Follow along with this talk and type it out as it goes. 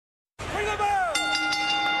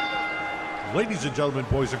Ladies and gentlemen,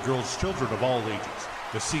 boys and girls, children of all ages,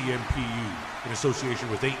 the CMPU, in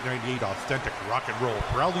association with 898 Authentic Rock and Roll,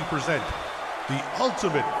 proudly present the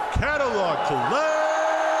Ultimate Catalog Collect!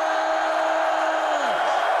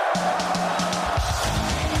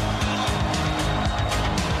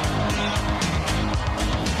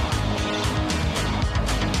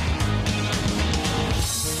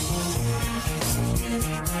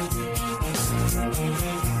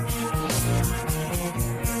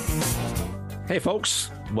 Hey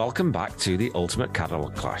folks, welcome back to the Ultimate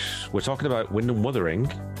Catalog Clash. We're talking about Wind and Wuthering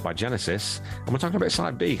by Genesis, and we're talking about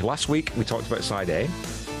Side B. Last week we talked about Side A,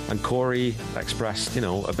 and Corey expressed,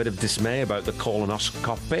 a bit of dismay about the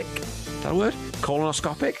colonoscopic, is that a word?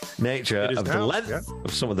 Colonoscopic nature of the length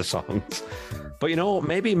of some of the songs. But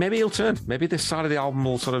maybe he'll turn. Maybe this side of the album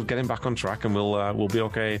will sort of get him back on track, and we'll be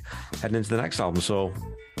okay heading into the next album. So,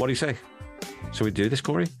 what do you say? Shall we do this,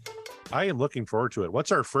 Corey? I am looking forward to it.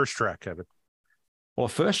 What's our first track, Kevin? Well,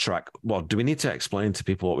 first track, do we need to explain to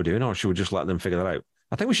people what we're doing, or should we just let them figure that out?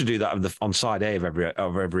 I think we should do that on side A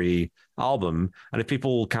of every album. And if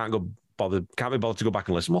people can't be bothered to go back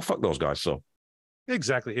and listen, well, fuck those guys. So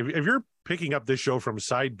exactly. If you're picking up this show from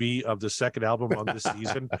side B of the second album on this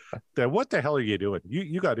season, then what the hell are you doing?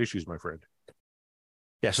 You got issues, my friend.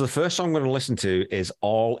 Yeah. So the first song I'm going to listen to is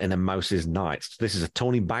 "All in a Mouse's Night." This is a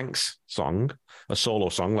Tony Banks song, a solo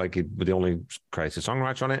song, like with the only credited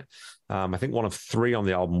songwriter on it. I think one of three on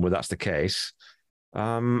the album where that's the case.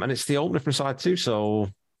 And it's the opener from side 2. So,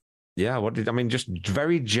 yeah, just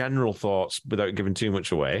very general thoughts without giving too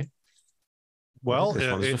much away. Well,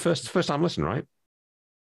 it's the first time listen, right?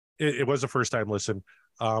 It was a first time listen.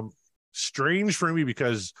 Strange for me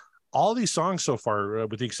because all these songs so far,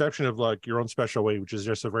 with the exception of like Your Own Special Way, which is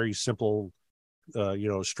just a very simple,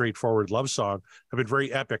 straightforward love song, have been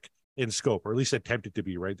very epic in scope, or at least attempted to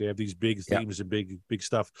be, right? They have these big themes and big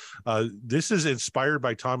stuff. This is inspired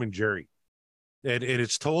by Tom and Jerry. And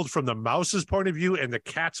it's told from the mouse's point of view and the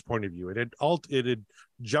cat's point of view. And it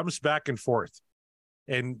jumps back and forth.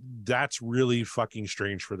 And that's really fucking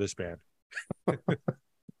strange for this band.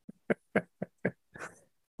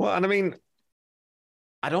 Well, and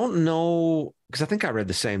I don't know, because I think I read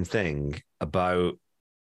the same thing about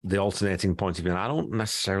the alternating point of view, and I don't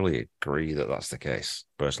necessarily agree that that's the case,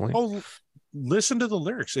 personally. Oh, listen to the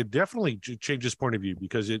lyrics. It definitely changes point of view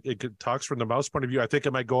because it talks from the mouse point of view. I think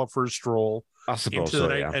it might go up for a stroll into the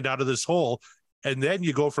night and out of this hole. And then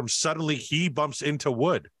you go from suddenly he bumps into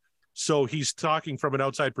wood. So he's talking from an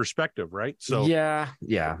outside perspective, right? So yeah,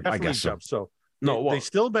 I guess so. They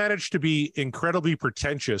still managed to be incredibly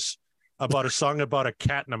pretentious about a song about a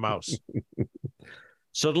cat and a mouse.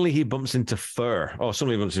 Suddenly he bumps into fur. Oh,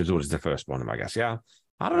 suddenly he bumps into wood is the first one, I guess. Yeah.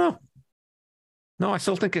 I don't know. No, I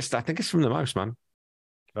think it's from the mouse, man.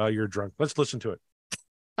 You're drunk. Let's listen to it.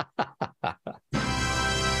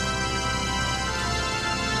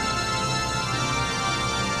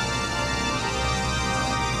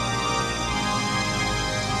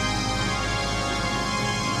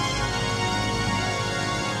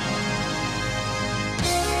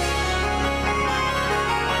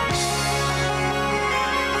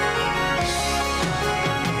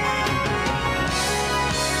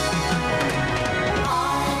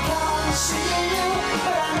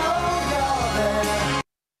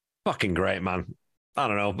 Fucking great, man. I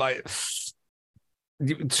don't know.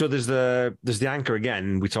 So there's the anchor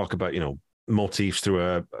again. We talk about, motifs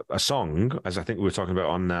through a song, as I think we were talking about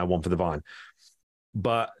on One for the Vine.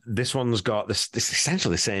 But this one's got this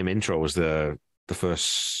essentially the same intro as the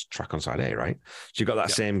first track on side A, right? So you've got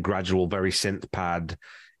that same gradual, very synth pad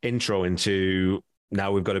intro into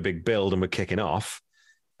now we've got a big build and we're kicking off.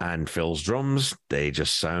 And Phil's drums, they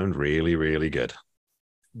just sound really, really good.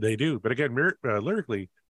 They do. But again, lyrically,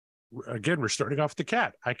 we're starting off the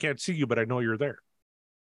cat. I can't see you, but I know you're there.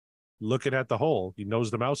 Looking at the hole, he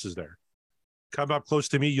knows the mouse is there. Come up close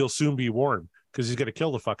to me, you'll soon be warm, because he's going to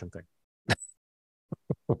kill the fucking thing.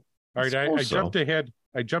 All right, I jumped ahead.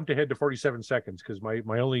 I jumped ahead to 47 seconds because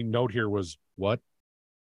my only note here was what?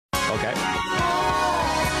 Okay.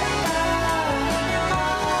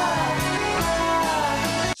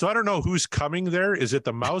 So I don't know who's coming there. Is it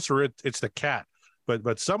the mouse or it's the cat?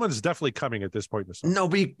 But someone's definitely coming at this point in the song. No,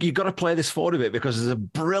 but you got to play this forward a bit because there's a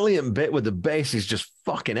brilliant bit where the bass is just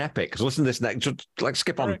fucking epic. So listen to this next. Just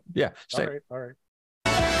skip on. Right. Yeah. Stay. All right.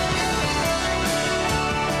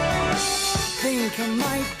 Think I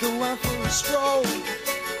might go out for a stroll.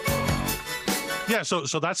 Yeah,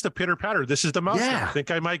 so that's the pitter patter. This is the mouse. Yeah. I think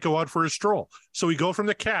I might go out for a stroll. So we go from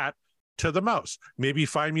the cat to the mouse. Maybe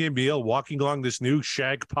find me a meal, walking along this new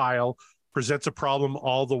shag pile, presents a problem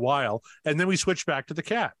all the while, and then we switch back to the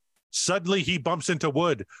cat. Suddenly he bumps into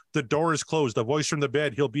wood. The door is closed. A voice from the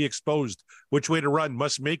bed. He'll be exposed. Which way to run?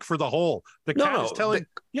 Must make for the hole. The cat is telling.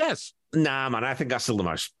 Yes. Nah, man. I think that's still the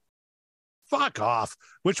mouse. Fuck off.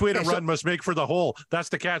 Which way to run? Must make for the hole. That's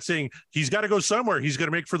the cat saying he's got to go somewhere. He's going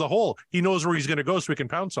to make for the hole. He knows where he's going to go, so we can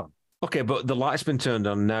pounce on him. Okay, but the light's been turned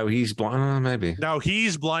on. Now he's blind. Maybe. Now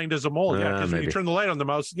he's blind as a mole. Yeah, because when you turn the light on the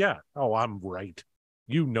mouse, yeah. Oh, I'm right.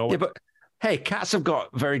 You know it. But hey, cats have got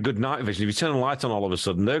very good night vision. If you turn the light on all of a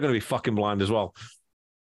sudden, they're going to be fucking blind as well.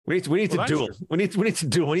 We need to duel. We need to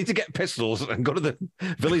duel. We need to get pistols and go to the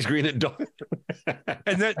Village Green at dawn.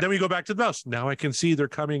 And then we go back to the mouse. Now I can see they're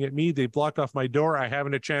coming at me. They blocked off my door. I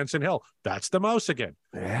haven't a chance in hell. That's the mouse again.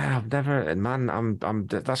 Yeah, I've never. Man,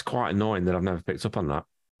 that's quite annoying that I've never picked up on that.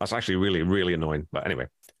 That's actually really, really annoying. But anyway,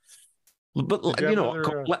 but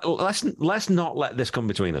let's not let this come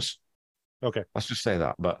between us. Okay, let's just say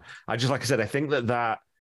that. But I said, I think that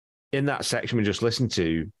in that section we just listened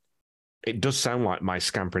to, it does sound like mice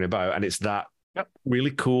scampering about, and it's that really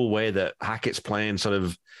cool way that Hackett's playing sort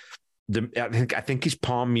of. I think he's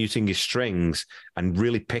palm muting his strings and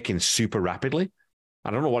really picking super rapidly. I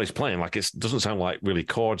don't know what he's playing. Like it doesn't sound like really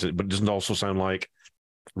chords, but it doesn't also sound like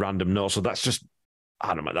random notes. So that's just.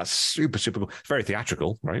 I don't know. That's super, super cool. Very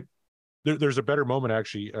theatrical, right? There's a better moment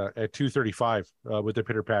actually at 2:35 with the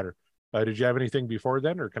pitter patter. Did you have anything before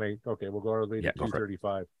then, or can I? Okay, we'll go all the way to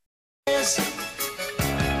 2:35.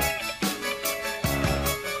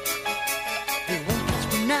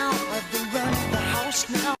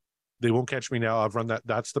 They won't catch me now. I've run that.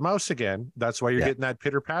 That's the mouse again. That's why you're getting that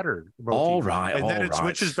pitter patter. All right, and then it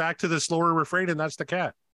switches back to the slower refrain, and that's the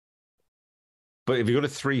cat. But if you go to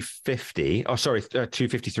 350,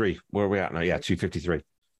 253, where are we at now? Yeah, 253.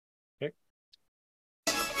 Okay.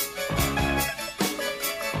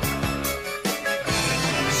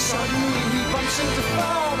 Suddenly he bumps into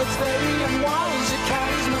fire that's very unwise. It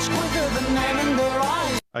carries much quicker than men in their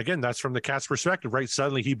eyes. Again, that's from the cat's perspective, right?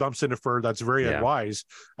 Suddenly he bumps into fur that's very unwise.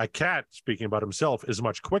 A cat, speaking about himself, is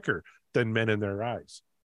much quicker than men in their eyes.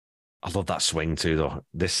 I love that swing too, though.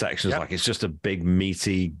 This section is like it's just a big,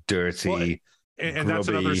 meaty, dirty. Well, and that's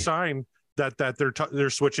another sign that they're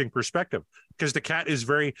switching perspective, because the cat is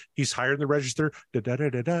he's higher in the register, da da da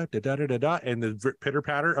da da da da da da, and the pitter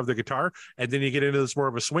patter of the guitar, and then you get into this more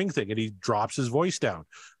of a swing thing, and he drops his voice down.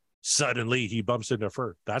 Suddenly he bumps into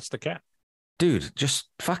fur. That's the cat. Dude, just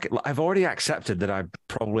fuck it. I've already accepted that I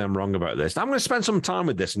probably am wrong about this. I'm going to spend some time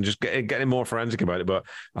with this and just getting more forensic about it, but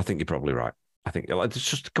I think you're probably right. I think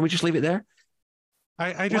can we just leave it there?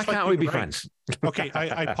 I just Why can't we be friends? Okay,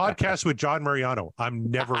 I podcast with John Mariano. I'm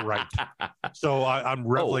never right. So I'm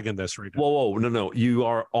reveling in this right now. Whoa, no. You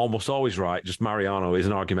are almost always right. Just Mariano is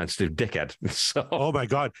an argumentative dickhead. So. Oh, my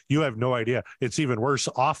God. You have no idea. It's even worse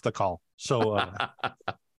off the call. So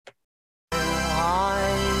I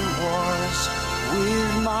was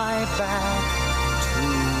with my back to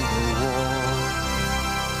the wall.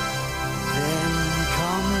 Then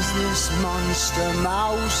comes this monster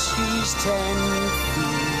mouse. He's 10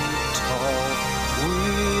 feet tall,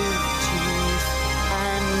 with teeth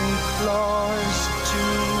and claws to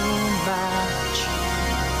match.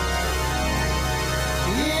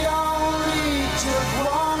 It only took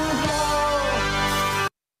one blow.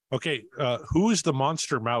 okay, who's the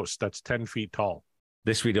monster mouse that's 10 feet tall?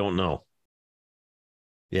 This we don't know.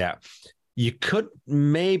 Yeah. You could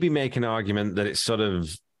maybe make an argument that it's sort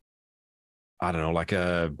of, I don't know, like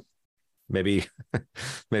maybe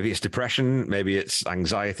it's depression, maybe it's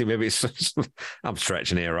anxiety, maybe it's I'm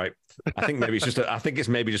stretching here, right? I think it's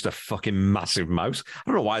maybe just a fucking massive mouse. I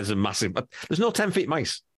don't know why there's a massive, but there's no 10 feet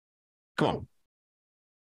mice. Come on.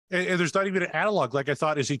 And there's not even an analog. Like I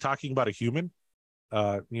thought, is he talking about a human?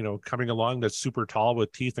 Coming along that's super tall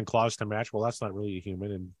with teeth and claws to match. Well, that's not really a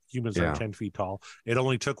human, and humans are 10 feet tall. It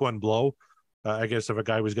only took one blow. I guess if a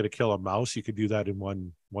guy was going to kill a mouse, you could do that in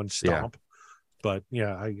one stomp. Yeah. But I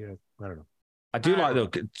don't know. I do like though.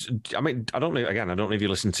 I mean, I don't know. Again, I don't know if you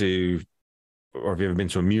listen to or have you ever been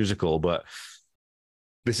to a musical, but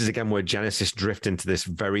this is again where Genesis drift into this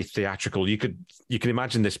very theatrical. You can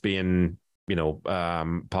imagine this being,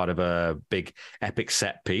 part of a big epic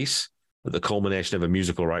set piece. At the culmination of a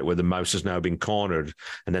musical, right, where the mouse has now been cornered,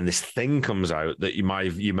 and then this thing comes out that you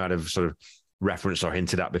might have sort of referenced or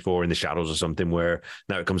hinted at before in the shadows or something, where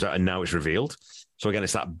now it comes out and now it's revealed. So again,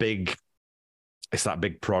 it's that big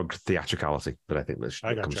prog theatricality that I think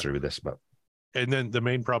that comes through with this. But and then the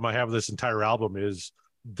main problem I have with this entire album is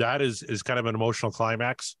that is kind of an emotional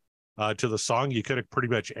climax to the song. You could have pretty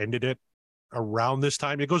much ended it around this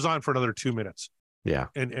time. It goes on for another 2 minutes. Yeah,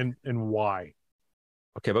 and why?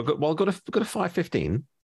 Okay, but go to 5:15.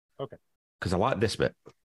 Okay, because I like this bit.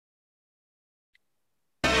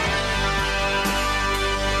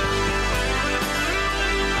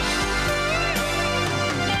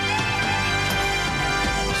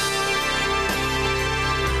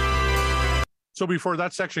 So before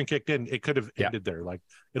that section kicked in, it could have ended there. Like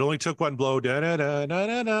it only took one blow, da da da da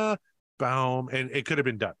da da, boom, and it could have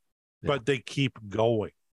been done. Yeah. But they keep going.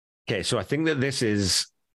 Okay, so I think that this is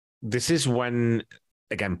when,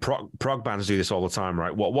 again, prog bands do this all the time,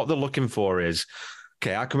 right? What they're looking for is,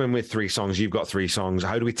 okay, I come in with 3 songs, you've got 3 songs.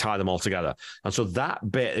 How do we tie them all together? And so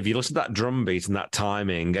that bit, if you listen to that drum beat and that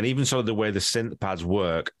timing, and even sort of the way the synth pads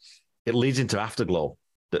work, it leads into Afterglow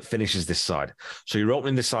that finishes this side. So you're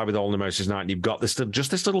opening this side with All in the Mouse's Night, and you've got this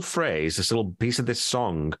little phrase, this little piece of this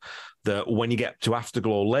song that when you get to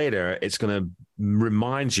Afterglow later, it's going to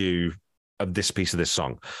remind you of this piece of this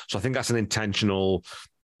song. So I think that's an intentional.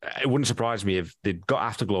 It wouldn't surprise me if they got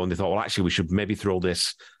Afterglow and they thought, well, actually, we should maybe throw a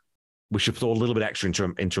little bit extra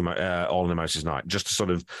into All in the Mouse's Night, just to sort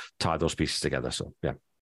of tie those pieces together. So yeah.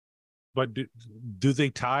 But do they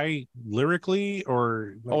tie lyrically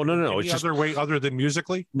or no. It's just other way other than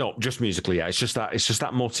musically? No, just musically. Yeah, it's just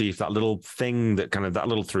that motif, that little thing, that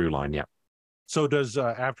little through line. Yeah. So does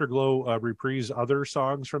Afterglow reprise other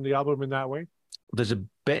songs from the album in that way? There's a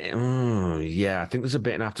bit. Yeah, I think there's a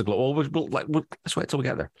bit in Afterglow. Let's wait till we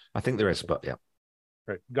get there. I think there is, but yeah.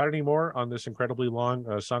 Right. Got any more on this incredibly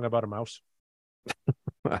long song about a mouse?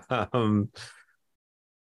 Yeah,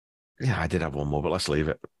 I did have one more, but let's leave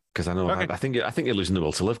it. Because I know, okay. I think you're losing the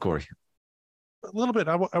will to live, Corey. A little bit.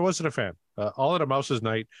 I wasn't a fan. All at a Mouse's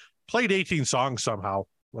Night played 18 songs somehow.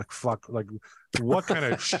 Like fuck. Like what kind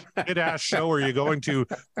of shit ass show are you going to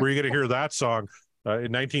where you're going to hear that song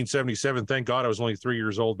in 1977? Thank God I was only 3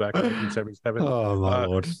 years old back in 1977. Oh my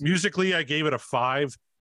Lord. Musically, I gave it a 5.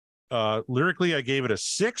 Lyrically, I gave it a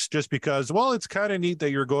 6, just because. Well, it's kind of neat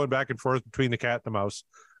that you're going back and forth between the cat and the mouse.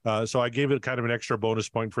 So I gave it kind of an extra bonus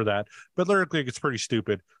point for that. But lyrically, it's pretty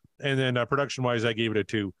stupid. And then production-wise, I gave it a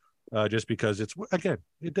 2, just because it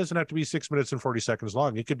doesn't have to be 6 minutes and 40 seconds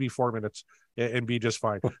long. It could be 4 minutes and be just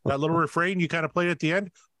fine. That little refrain you kind of played at the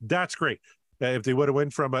end, that's great. If they would have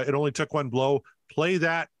went from it only took one blow, play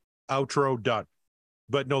that, outro, done.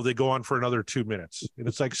 But no, they go on for another 2 minutes. And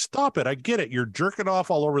it's like, stop it. I get it. You're jerking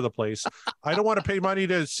off all over the place. I don't want to pay money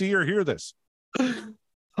to see or hear this.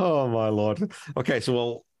 Oh, my Lord. Okay,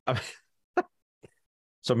 so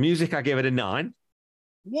so music, I gave it a 9.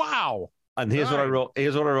 Wow. And here's what I wrote.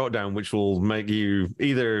 Here's what I wrote down, which will make you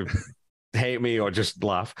either hate me or just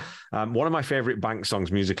laugh. One of my favorite Banks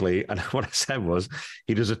songs musically, and what I said was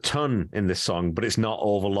he does a ton in this song, but it's not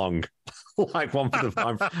over long, like One for the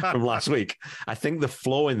Vine from last week. I think the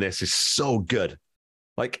flow in this is so good.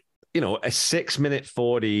 Like, a 6 minute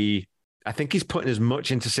 40. I think he's putting as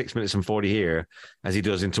much into 6 minutes and 40 here as he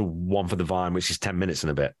does into One for the Vine, which is 10 minutes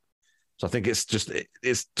and a bit. So I think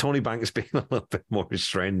it's Tony Banks being a little bit more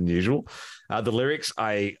restrained than usual. The lyrics,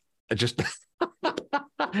 I just,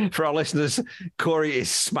 for our listeners, Corey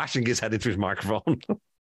is smashing his head into his microphone.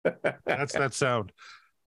 That's that sound.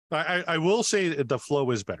 I will say that the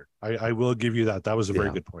flow is better. I will give you that. That was a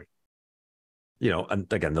very good point.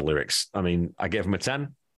 And again, the lyrics. I mean, I gave him a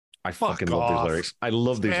 10. I fucking love these lyrics. I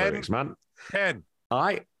love these lyrics, man. 10.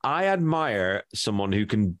 I admire someone who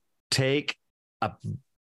can take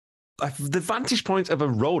the vantage point of a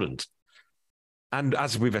rodent, and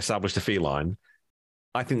as we've established a feline,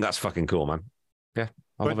 I think that's fucking cool, man. Yeah,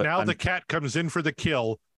 but now the cat comes in for the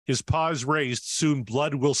kill. His paws raised. Soon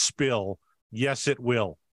blood will spill. Yes, it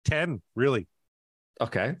will. 10, really.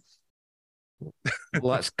 Okay.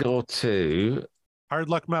 Let's go to Hard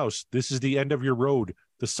Luck Mouse. This is the end of your road.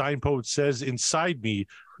 The signpost says, inside me,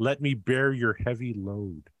 let me bear your heavy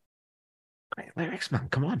load. Great lyrics, man.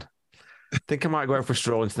 Come on. I think I might go out for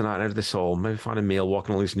strolling tonight out of this hole. Maybe find a meal,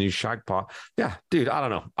 walking on this new shag part. Yeah, dude, I don't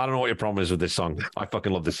know. I don't know what your problem is with this song. I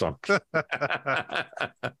fucking love this song. And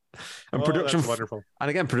production, that's wonderful. And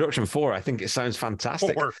again, production 4, I think it sounds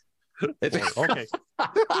fantastic. 4. Okay.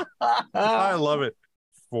 I love it.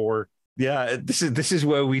 4. Yeah, this is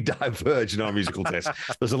where we diverge in our musical taste.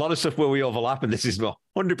 There's a lot of stuff where we overlap, and this is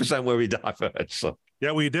 100% where we diverge. So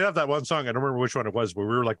yeah, we did have that one song. I don't remember which one it was, but we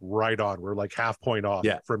were like right on. We are like half point off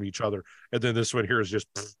from each other. And then this one here is just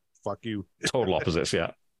fuck you. Total opposites,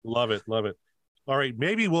 yeah. Love it. All right,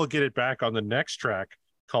 maybe we'll get it back on the next track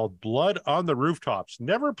called Blood on the Rooftops.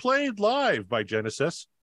 Never played live by Genesis.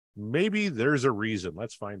 Maybe there's a reason.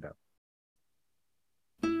 Let's find out.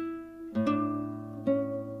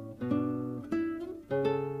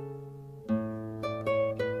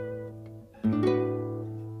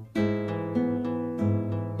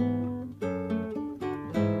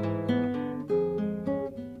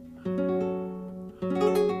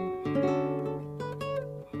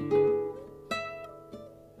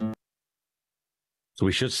 So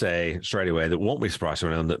we should say straight away that won't be surprised to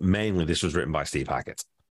know that mainly this was written by Steve Hackett.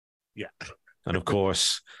 Yeah. And of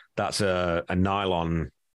course, that's a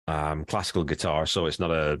nylon classical guitar, so it's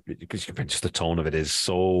not because just the tone of it is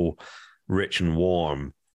so rich and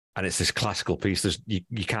warm, and it's this classical piece.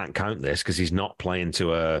 You can't count this because he's not playing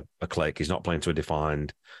to a click, he's not playing to a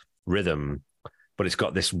defined rhythm, but it's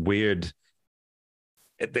got this weird.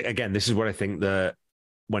 Again, this is what I think that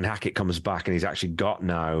when Hackett comes back and he's actually got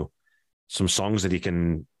now some songs that he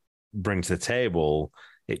can bring to the table,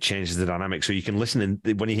 it changes the dynamic. So you can listen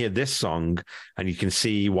and when you hear this song and you can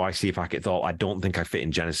see why Steve Hackett thought, I don't think I fit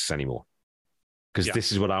in Genesis anymore. Because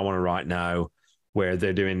this is what I want to write now, where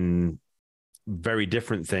they're doing very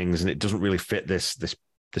different things and it doesn't really fit this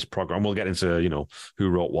program. We'll get into, who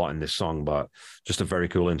wrote what in this song, but just a very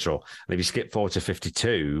cool intro. And if you skip forward to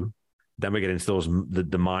 52, then we get into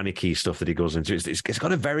the minor key stuff that he goes into. It's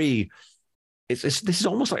got a very, this is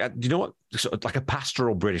almost like, like a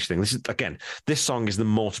pastoral British thing. This song is the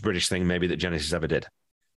most British thing maybe that Genesis ever did.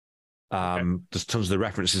 There's tons of the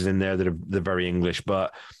references in there they're very English,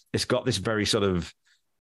 but it's got this very sort of,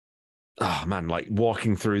 like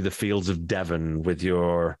walking through the fields of Devon with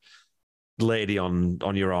your lady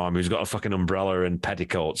on your arm who's got a fucking umbrella and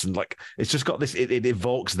petticoats, and like it's just got this. It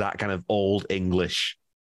evokes that kind of old English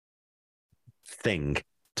thing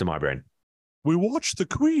to my brain. We watched the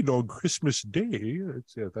Queen on Christmas Day.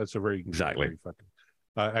 That's a very exactly. Very fucking,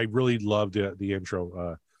 I really loved the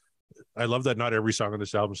intro. I love that not every song on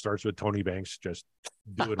this album starts with Tony Banks just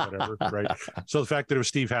doing whatever, right? So the fact that it was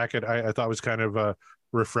Steve Hackett, I thought was kind of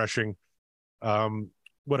refreshing.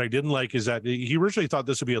 What I didn't like is that he originally thought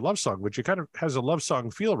this would be a love song, which it kind of has a love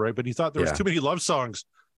song feel, right? But he thought there was too many love songs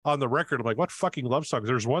on the record. I'm like, what fucking love songs?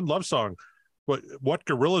 There's one love song. What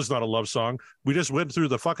Gorilla's not a love song. We just went through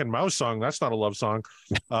the fucking Mouse song. That's not a love song.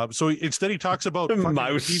 So instead he talks about the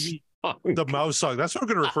Mouse TV, the Mouse song. That's what I'm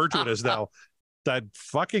going to refer to it as now. That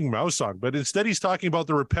fucking Mouse song. But instead he's talking about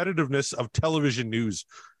the repetitiveness of television news.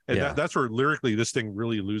 And that's where lyrically this thing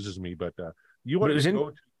really loses me. But you want to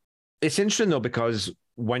go to... It's interesting though, because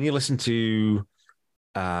when you listen to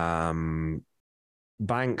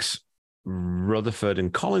Banks, Rutherford,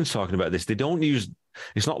 and Collins talking about this, they don't use,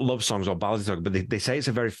 it's not love songs or ballads, but they say it's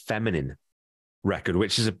a very feminine record,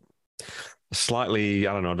 which is a slightly,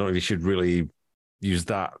 I don't know if you should really use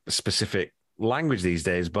that specific language these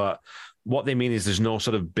days, but what they mean is there's no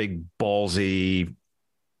sort of big ballsy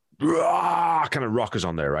kind of rockers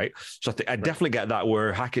on there, right? So I definitely get that,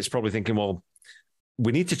 where Hackett's probably thinking, well,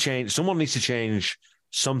 someone needs to change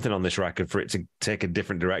something on this record for it to take a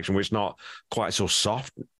different direction, which is not quite so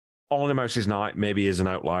soft. All in a Mouse's Night maybe is an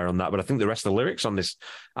outlier on that, but I think the rest of the lyrics on this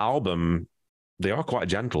album, they are quite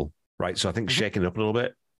gentle, right? So I think shaking it up a little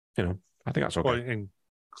bit, I think that's okay. Well, and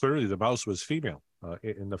clearly the mouse was female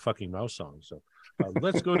in the fucking Mouse song. So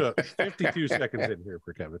let's go to 52 seconds in here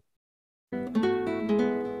for Kevin.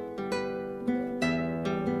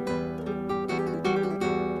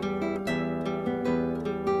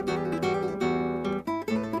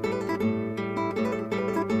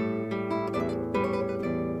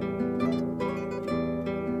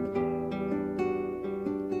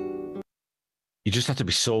 You just have to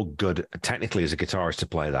be so good technically as a guitarist to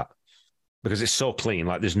play that, because it's so clean.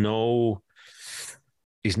 Like he's not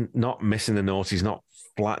missing the notes. He's not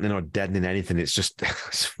flattening or deadening anything. It's just,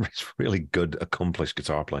 it's really good, accomplished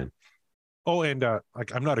guitar playing. Oh, and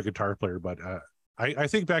I'm not a guitar player, but I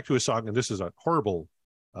think back to a song, and this is a horrible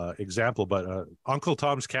example, but Uncle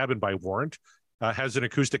Tom's Cabin by Warrant has an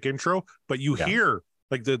acoustic intro, but you hear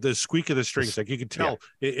like the squeak of the strings. Like you can tell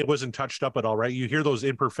it wasn't touched up at all, right? You hear those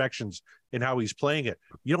imperfections in how he's playing it.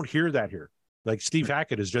 You don't hear that here. Like Steve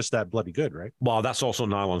Hackett is just that bloody good, right? Well, that's also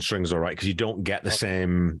nylon strings, all right, because you don't get the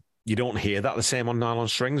same, you don't hear that the same on nylon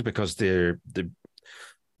strings, because the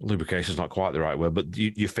lubrication is not quite the right word, but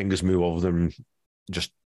your fingers move over them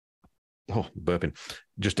just, burping,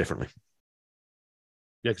 just differently.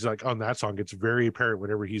 Yeah, because like on that song, it's very apparent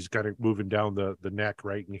whenever he's kind of moving down the neck,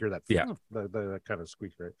 right? And you hear that, that kind of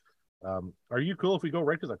squeak, right? Are you cool if we go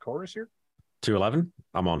right to the chorus here? 211,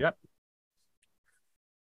 I'm on. Yep.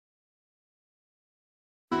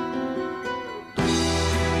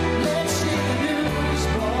 Let's hit the news,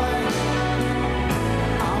 boy.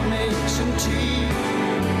 I'll make some tea.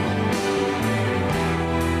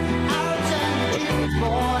 Alexander Jr.,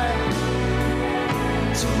 boy.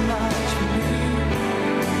 Too much for me.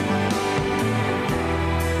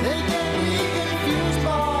 They get me confused,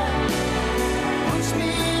 boy. Puts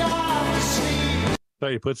me off to sleep.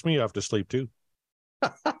 It puts me off to sleep too.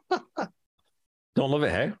 Don't love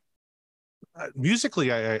it, hey?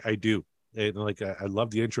 Musically, I do. And like I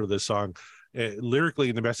love the intro of this song.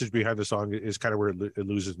 Lyrically, the message behind the song is kind of where it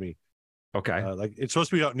loses me. Okay. Like it's supposed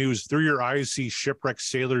to be about news. Through your eyes, see shipwrecked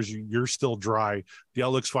sailors. You're still dry. The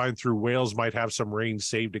outlook's fine. Through whales, might have some rain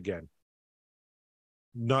saved again.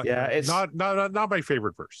 Not, Yeah, not my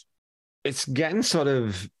favorite verse. it's getting sort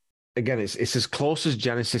of, again, it's as close as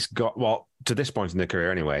Genesis got, well, to this point in their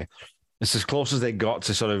career anyway. It's as close as they got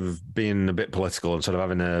to sort of being a bit political and sort of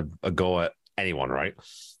having a go at anyone, right?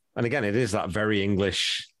 And again, it is that very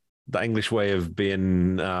English, that English way of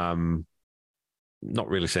being not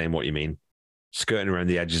really saying what you mean, skirting around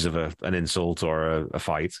the edges of an insult or a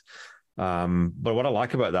fight. But what I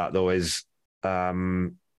like about that though is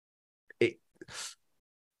it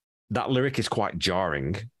that lyric is quite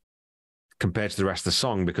jarring compared to the rest of the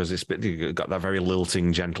song because it's got that very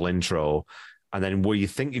lilting, gentle intro. And then where you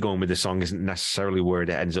think you're going with the song isn't necessarily where it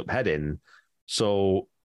ends up heading. So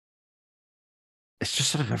it's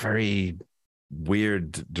just sort of a very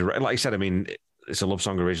weird direct. Like I said, I mean, it's a love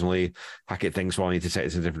song originally. Hackett thinks, well, I need to take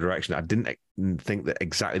this in a different direction. I didn't think that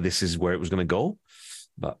exactly this is where it was going to go.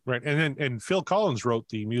 But right. And Phil Collins wrote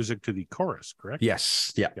the music to the chorus, correct?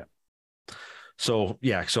 Yes. Yeah. So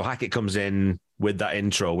Hackett comes in with that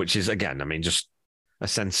intro, which is, again, I mean, just a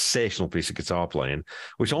sensational piece of guitar playing,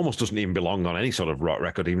 which almost doesn't even belong on any sort of rock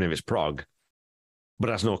record, even if it's prog. But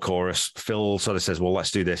it has no chorus. Phil sort of says, well, let's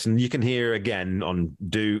do this. And you can hear again on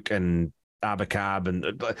Duke and Abacab,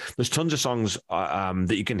 and there's tons of songs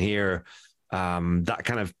that you can hear that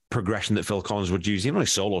kind of progression that Phil Collins would use, even on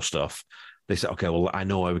his solo stuff. They say, okay, well, I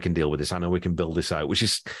know how we can deal with this. I know we can build this out, which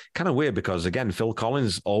is kind of weird because, again, Phil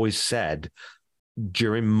Collins always said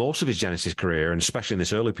during most of his Genesis career, and especially in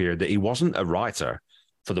this early period, that he wasn't a writer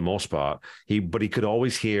for the most part. But he could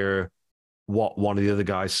always hear what one of the other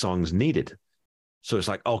guy's songs needed. So it's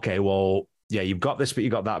like, okay, well, yeah, you've got this, but you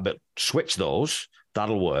got that, but switch those,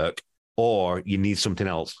 that'll work. Or you need something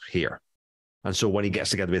else here. And so when he gets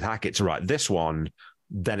together with Hackett to write this one,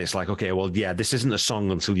 then it's like, okay, well, yeah, this isn't a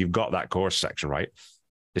song until you've got that chorus section, right?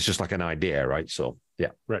 It's just like an idea, right? So, yeah.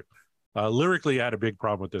 Right. Lyrically, I had a big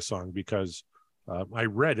problem with this song because I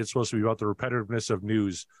read it's supposed to be about the repetitiveness of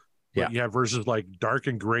news. But you have verses like dark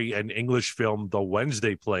and gray and English film, The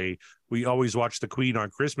Wednesday Play. We always watch the Queen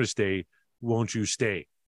on Christmas Day. Won't you stay?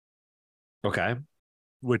 Okay.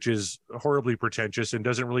 Which is horribly pretentious and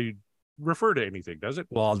doesn't really refer to anything, does it?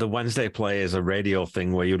 Well, the Wednesday Play is a radio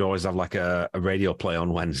thing where you'd always have like a radio play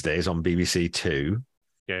on Wednesdays on BBC Two.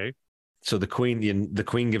 Okay. So the Queen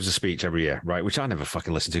gives a speech every year, right? Which I never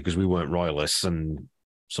fucking listened to because we weren't royalists, and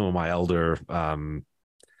some of my elder.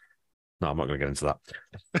 No, I'm not going to get into that.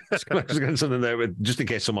 Just going to get into something there, just in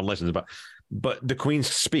case someone listens. But the Queen's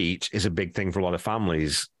speech is a big thing for a lot of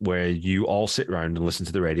families, where you all sit around and listen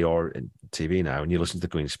to the radio or TV now, and you listen to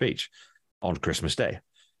the Queen's speech on Christmas Day.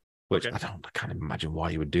 Which I can't imagine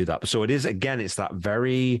why you would do that. But so it is, again, it's that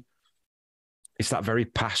very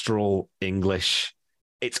pastoral English.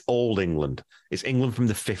 It's old England. It's England from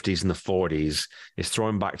the 50s and the 40s. It's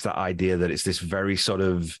throwing back to that idea that it's this very sort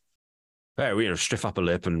of, stiff upper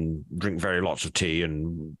lip and drink very lots of tea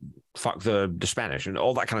and fuck the Spanish and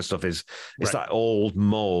all that kind of stuff it's that old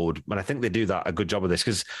mode. And I think they do that a good job of this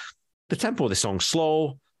because the tempo of the song's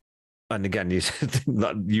slow. And again, you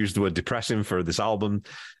use the word depressing for this album.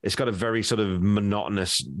 It's got a very sort of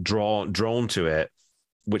monotonous drone to it,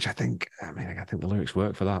 which I think the lyrics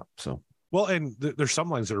work for that. So, well, and there's some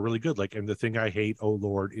lines that are really good. Like, and the thing I hate, oh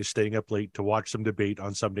Lord, is staying up late to watch some debate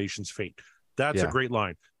on some nation's fate. That's a great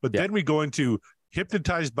line. But then we go into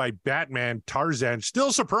hypnotized by Batman, Tarzan,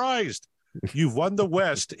 still surprised. You've won the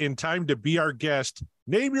West in time to be our guest.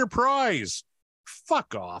 Name your prize.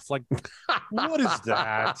 Fuck off. Like, what is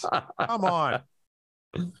that? Come on.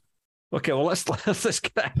 Okay, well, let's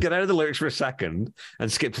get out of the lyrics for a second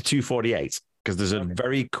and skip to 248 because there's a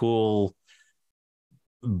very cool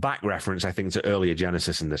back reference, I think, to earlier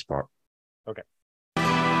Genesis in this part. Okay.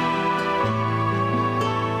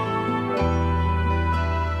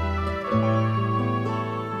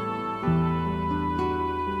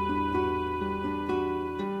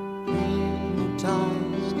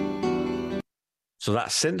 So that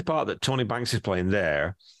synth part that Tony Banks is playing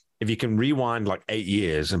there, if you can rewind like 8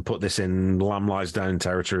 years and put this in Lamb Lies Down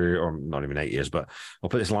territory, or not even 8 years, but I'll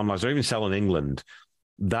put this in Lamb Lies, or even Sell in England,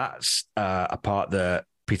 that's a part that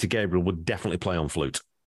Peter Gabriel would definitely play on flute.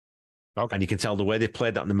 Okay. And you can tell the way they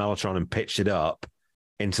played that on the Mellotron and pitched it up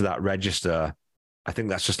into that register. I think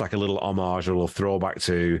that's just like a little homage, a little throwback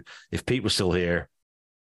to if Pete was still here,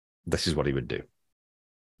 this is what he would do.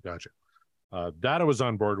 Gotcha. That I was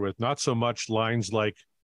on board with. Not so much lines like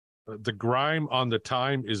the grime on the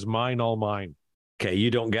time is mine, all mine. Okay,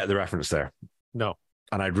 you don't get the reference there. No.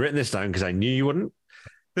 And I'd written this down because I knew you wouldn't.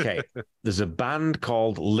 Okay, there's a band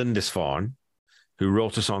called Lindisfarne who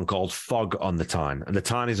wrote a song called Fog on the Tyne. And the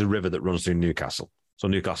Tyne is a river that runs through Newcastle. So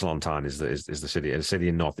Newcastle on Tyne is the city, a city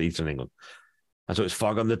in northeastern England. And so it's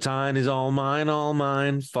Fog on the Tyne is all mine, all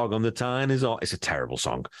mine. Fog on the Tyne is all. It's a terrible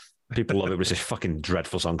song. People love it, but it's a fucking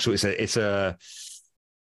dreadful song. So it's a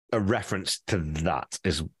reference to that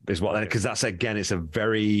is what, because that's, again, it's a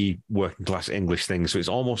very working class English thing. So it's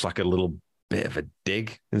almost like a little bit of a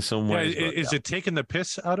dig in some ways. Is it taking the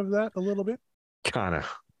piss out of that a little bit? Kind of,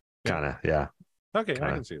 yeah. Okay, Kinda.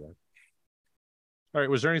 I can see that. All right,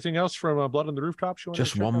 was there anything else from Blood on the Rooftops you wanted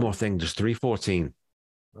Just to check one out? more thing, just 3:14.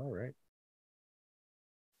 All right.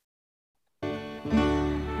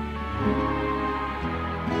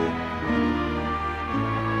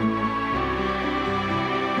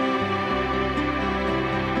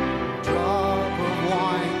 Drop of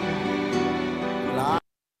wine.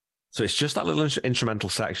 So it's just that little instrumental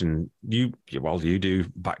section. You do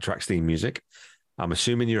Backtracks theme music. I'm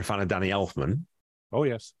assuming you're a fan of Danny Elfman. Oh,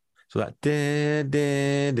 yes. So that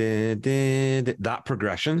that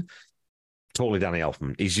progression, totally Danny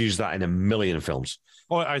Elfman. He's used that in a million films.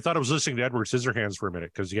 Oh, I thought I was listening to Edward Scissorhands for a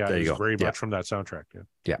minute because, There you it's go. very Yeah. much from that soundtrack.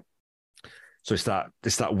 Yeah. So it's that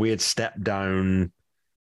weird step down,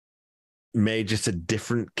 made just a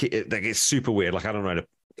different key. Like, it's super weird. Like, I don't know how to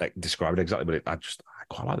describe it exactly, but I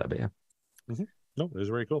quite like that bit. Yeah. No, it was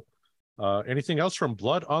very cool. Anything else from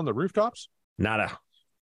Blood on the Rooftops? Nada.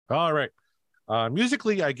 All right.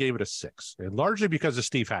 Musically, I gave it a 6, and largely because of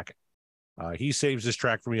Steve Hackett. He saves this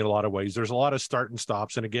track for me in a lot of ways. There's a lot of start and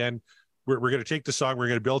stops, and again, we're going to take the song, we're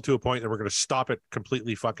going to build to a point, and we're going to stop it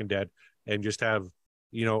completely fucking dead, and just have,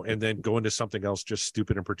 and then go into something else just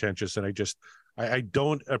stupid and pretentious. And I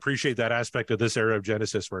don't appreciate that aspect of this era of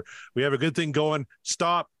Genesis, where we have a good thing going,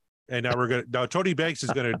 stop, and now Tony Banks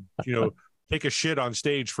is going to take a shit on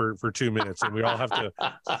stage for 2 minutes, and we all have to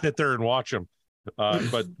sit there and watch him.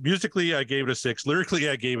 But musically, I gave it a 6. Lyrically,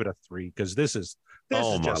 I gave it a 3 because this is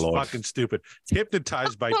just Lord. fucking stupid.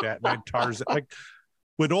 Hypnotized by Batman, Tarzan. Like,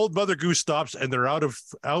 when Old Mother Goose stops and they're out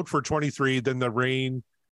for 23, then the rain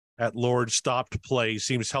at Lord stopped play.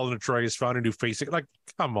 Seems Helena Troy has found a new face. Like,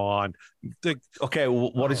 come on. Okay,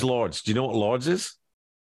 what is Lords? Do you know what Lords is?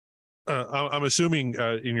 I'm assuming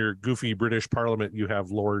in your goofy British Parliament you have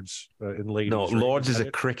lords in ladies. No, right? Lords is a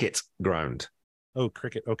cricket ground. Oh,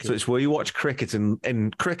 cricket. Okay. So it's where you watch cricket,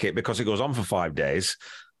 in cricket, because it goes on for 5 days.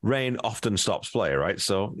 Rain often stops play, right?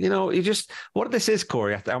 So, you just, what this is,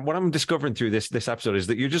 Corey, and what I'm discovering through this episode is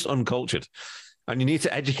that you're just uncultured and you need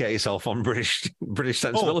to educate yourself on British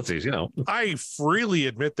sensibilities, I freely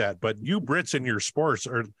admit that, but you Brits in your sports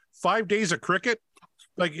are 5 days of cricket.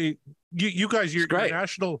 Like, you guys, your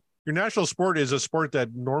national sport is a sport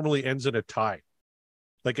that normally ends in a tie.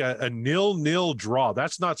 Like a 0-0 draw.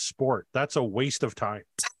 That's not sport. That's a waste of time.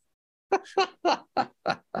 I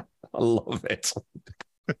love it.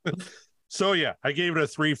 So, yeah, I gave it a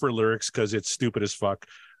 3 for lyrics because it's stupid as fuck.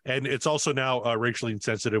 And it's also now racially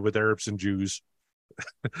insensitive with Arabs and Jews.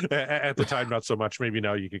 At the time, not so much. Maybe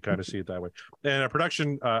now you can kind of see it that way. And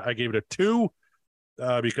production, I gave it a 2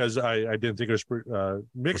 because I didn't think it was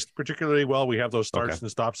mixed particularly well. We have those starts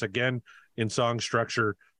and stops again in song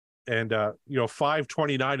structure. And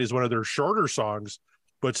 5:29 is one of their shorter songs,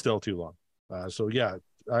 but still too long. So yeah,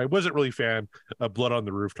 I wasn't really a fan of Blood on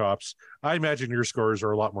the Rooftops. I imagine your scores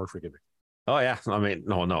are a lot more forgiving. Oh yeah, I mean,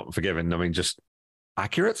 no, not forgiving. I mean, just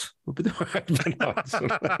accurate would be the word.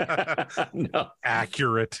 No.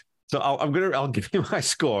 Accurate. So I'll give you my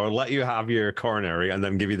score, let you have your coronary, and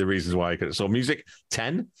then give you the reasons why I could. So music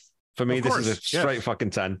 10 for me. This is a straight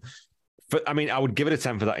fucking 10. But I mean, I would give it a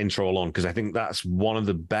 10 for that intro alone because I think that's one of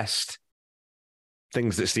the best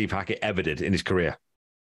things that Steve Hackett ever did in his career.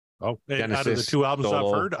 Oh, Genesis, out of the 2 albums solo.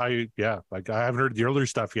 I've heard, I haven't heard the earlier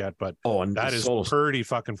stuff yet, but and that is solo, pretty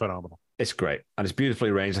fucking phenomenal. It's great and it's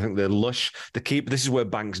beautifully arranged. I think this is where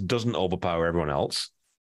Banks doesn't overpower everyone else.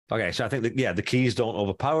 Okay, so I think that the keys don't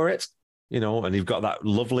overpower it, and you've got that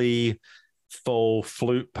lovely full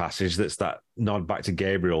flute passage that's that nod back to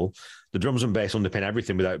Gabriel. The drums and bass underpin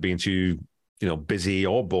everything without being too, busy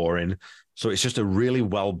or boring. So it's just a really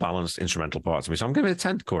well balanced instrumental part to me. So I'm giving it a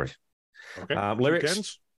 10, Corey. Okay.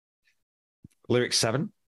 Lyrics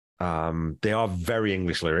 7. They are very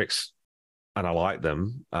English lyrics, and I like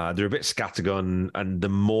them. They're a bit scattergun, and the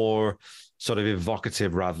more sort of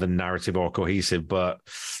evocative rather than narrative or cohesive. But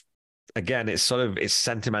again, it's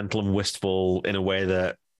sentimental and wistful in a way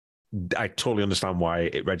that I totally understand why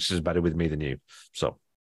it registers better with me than you. So,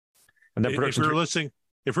 and then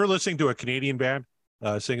if you're listening to a Canadian band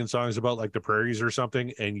singing songs about like the prairies or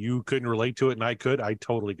something, and you couldn't relate to it, and I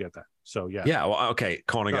totally get that. So yeah. Well, okay,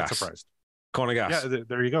 Corner Not Gas. surprised. Corner Gas. Yeah,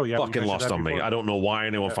 there you go. Yeah, fucking lost on me. I don't know why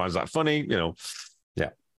anyone finds that funny. Yeah.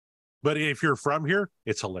 But if you're from here,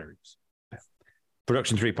 it's hilarious.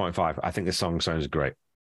 Production 3.5. I think this song sounds great.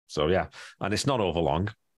 So yeah, and it's not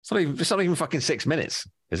overlong. It's not even fucking 6 minutes,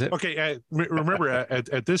 is it? Okay. Remember,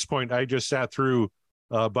 at this point, I just sat through,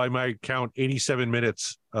 by my count, 87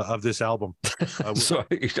 minutes of this album. So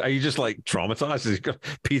are you just like traumatized? You've got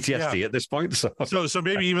PTSD at this point? So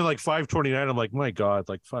maybe even like 5:29. I'm like, my God,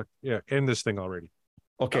 like fuck yeah, end this thing already.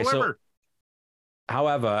 Okay.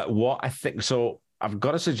 However, what I think, so I've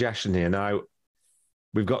got a suggestion here now.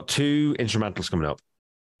 We've got 2 instrumentals coming up.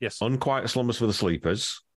 Yes. Unquiet Slumbers for the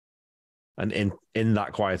Sleepers and in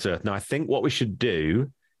That Quiet Earth. Now, I think what we should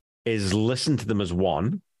do is listen to them as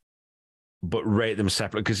one, but rate them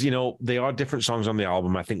separately, because, they are different songs on the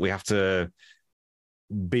album. I think we have to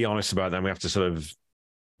be honest about them. We have to sort of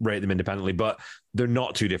rate them independently, but they're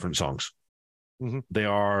not 2 different songs. Mm-hmm. They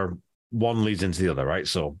are, one leads into the other, right?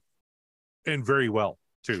 So, and very well,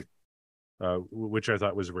 too, which I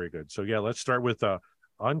thought was very good. So, yeah, let's start with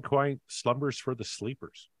Unquiet Slumbers for the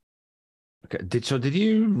Sleepers. Okay. Did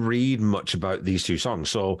you read much about these 2 songs?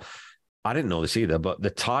 So I didn't know this either, but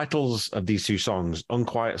the titles of these 2 songs,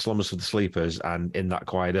 Unquiet Slumbers for the Sleepers and In That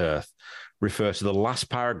Quiet Earth, refer to the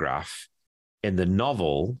last paragraph in the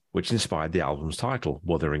novel which inspired the album's title,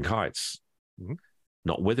 Wuthering Heights. Mm-hmm.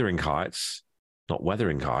 Not Withering Heights, not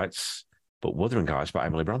Weathering Heights, but Wuthering Heights by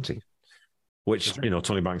Emily Bronte, which,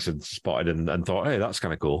 Tony Banks had spotted and thought, hey, that's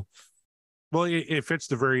kind of cool. Well, it fits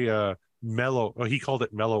the very mellow. He called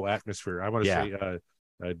it mellow atmosphere. I want to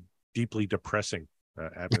say deeply depressing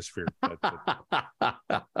atmosphere.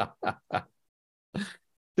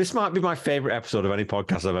 This might be my favorite episode of any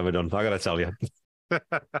podcast I've ever done. I got to tell you.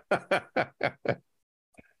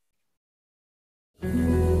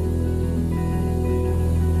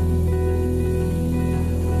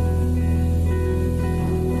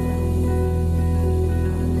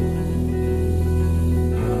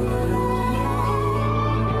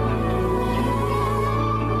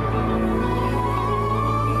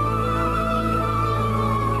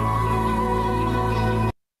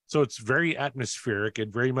 So it's very atmospheric. It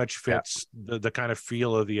very much fits the kind of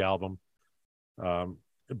feel of the album.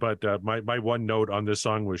 But my one note on this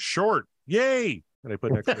song was short. Yay! And I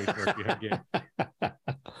put an exclamation mark behind yay.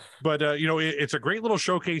 But it's a great little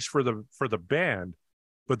showcase for the band.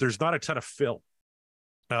 But there's not a ton of fill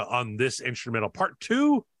on this instrumental. Part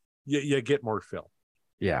 2, you get more fill.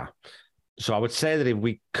 Yeah. So I would say that if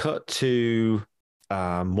we cut to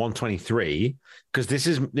 123, because this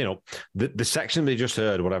is, the section they just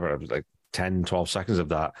heard, whatever, like 10, 12 seconds of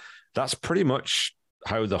that, that's pretty much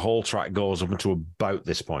how the whole track goes up until about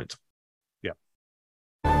this point. Yeah.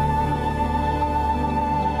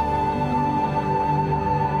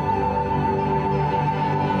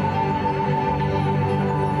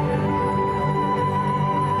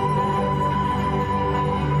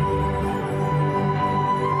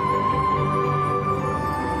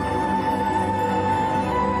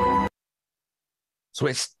 So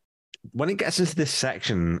it's, when it gets into this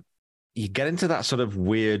section, you get into that sort of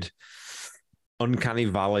weird, uncanny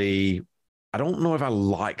valley. I don't know if I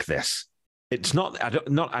like this. It's not,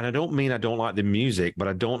 and I don't mean I don't like the music, but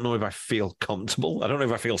I don't know if I feel comfortable. I don't know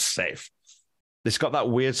if I feel safe. It's got that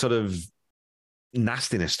weird sort of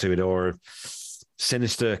nastiness to it, or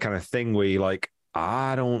sinister kind of thing where you're like,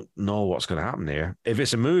 I don't know what's going to happen here. If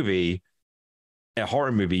it's a movie, a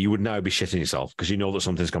horror movie, you would now be shitting yourself because you know that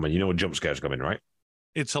something's coming. You know a jump scare's coming, right?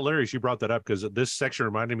 It's hilarious you brought that up, because this section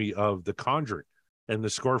reminded me of The Conjuring and the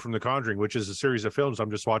score from The Conjuring, which is a series of films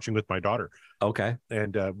I'm just watching with my daughter. Okay.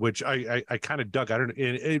 And which I kind of dug. I don't.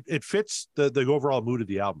 It fits the overall mood of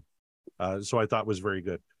the album, so I thought was very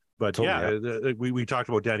good. But totally, we talked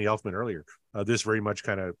about Danny Elfman earlier. This very much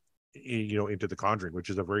kind of into The Conjuring, which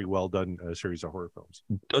is a very well done series of horror films.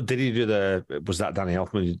 Did he do was that Danny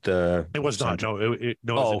Elfman? It was not. No, it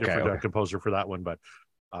was a different composer for that one. But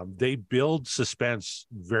they build suspense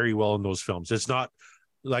very well in those films. It's not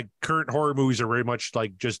like current horror movies are very much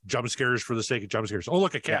like just jump scares for the sake of jump scares. Oh,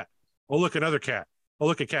 look, a cat. Oh, look, another cat. Oh,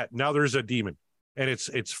 look, a cat. Now there's a demon. And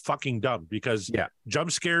it's fucking dumb, because jump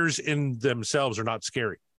scares in themselves are not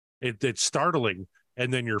scary. It's startling,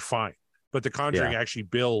 and then you're fine. But The Conjuring actually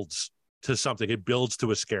builds to something. It builds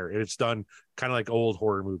to a scare. And it's done kind of like old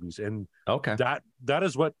horror movies. And that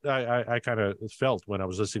is what I kind of felt when I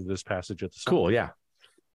was listening to this passage at the song. Cool, yeah.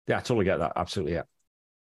 Yeah, I totally get that. Absolutely, yeah.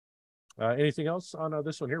 Anything else on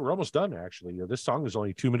this one here? We're almost done, actually. This song is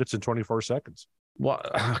only 2 minutes and 24 seconds. What?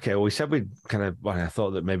 Okay, well, we said we'd kind of. Well, I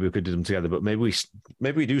thought that maybe we could do them together, but maybe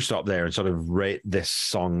we do stop there and sort of rate this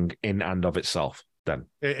song in and of itself. Then,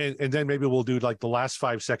 and then maybe we'll do like the last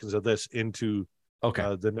 5 seconds of this into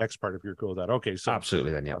the next part, if you're cool with that. Okay, so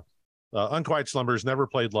absolutely, then Unquiet Slumbers, never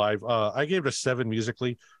played live. I gave it a 7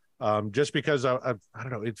 musically, just because I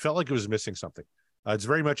don't know, it felt like it was missing something. It's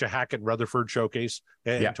very much a Hackett Rutherford showcase,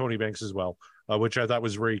 and Tony Banks as well, which I thought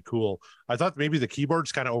was very cool. I thought maybe the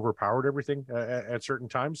keyboards kind of overpowered everything at certain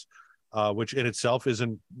times, which in itself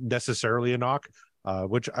isn't necessarily a knock,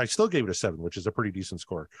 which I still gave it a 7, which is a pretty decent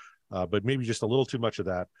score. But maybe just a little too much of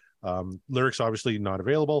that. Lyrics obviously not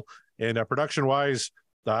available, and production-wise,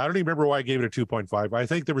 I don't even remember why I gave it a 2.5. I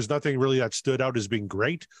think there was nothing really that stood out as being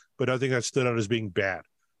great, but nothing that stood out as being bad.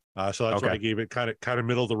 So that's why I gave it kind of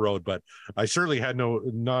middle of the road. But I certainly had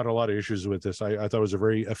not a lot of issues with this. I thought it was a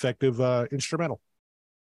very effective instrumental.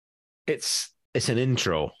 It's an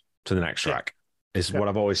intro to the next track. Is what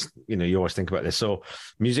I've always, you always think about this. So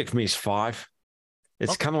music for me is 5.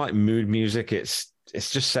 It's kind of like mood music. It's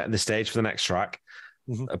just setting the stage for the next track.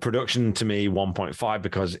 A production to me 1.5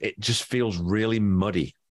 because it just feels really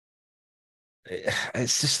muddy.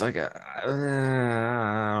 It's just like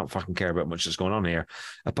I don't fucking care about much that's going on here,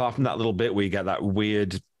 apart from that little bit where you get that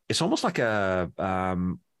weird. It's almost like a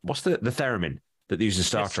what's the theremin that they use in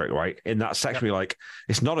Star Trek, right? In that section, you're like,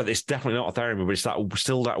 it's definitely not a theremin, but it's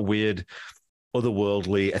still that weird,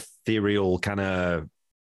 otherworldly, ethereal kind of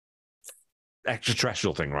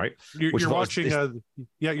extraterrestrial thing, right? You're watching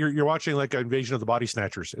you're watching like an Invasion of the Body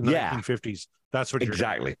Snatchers in the 1950s. That's what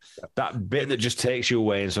exactly that bit that just takes you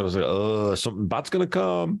away, and so I was like, oh, something bad's gonna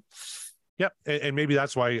come. Yep, and maybe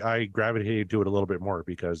that's why I gravitated to it a little bit more,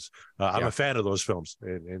 because I'm a fan of those films,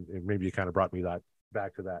 and maybe it kind of brought me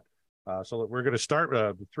back to that. So we're going to start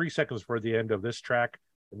 3 seconds for the end of this track,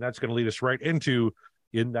 and that's going to lead us right into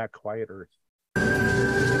In That Quiet Earth.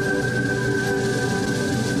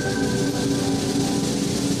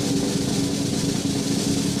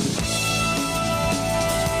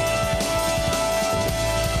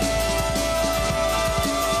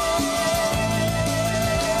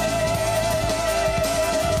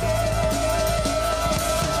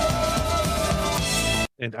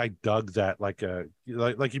 And I dug that, like you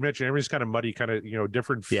mentioned, everything's kind of muddy, kind of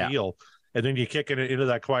different feel, and then you kick it into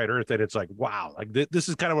that quiet earth, and it's like, wow, like this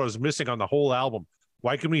is kind of what I was missing on the whole album.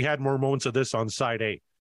 Why can we had more moments of this on side A?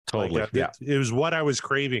 Totally, it was what I was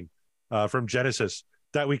craving from Genesis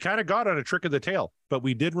that we kind of got on A Trick of the Tail, but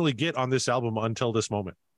we didn't really get on this album until this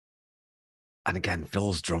moment. And again,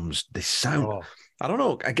 Phil's drums, they sound. I don't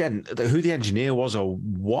know. Again, who the engineer was or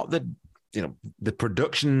what the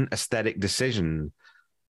production aesthetic decision.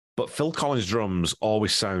 But Phil Collins' drums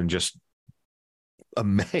always sound just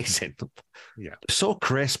amazing. Yeah. So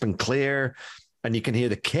crisp and clear. And you can hear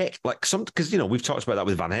the kick. Because, we've talked about that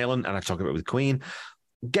with Van Halen, and I've talked about it with Queen.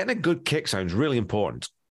 Getting a good kick sounds really important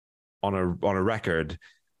on a record.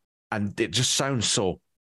 And it just sounds so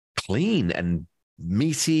clean and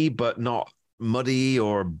meaty, but not muddy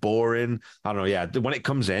or boring. I don't know. Yeah. When it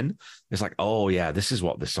comes in, it's like, oh, yeah, this is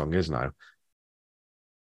what this song is now.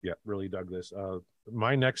 Yeah, really dug this.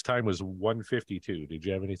 My next time was 152. Did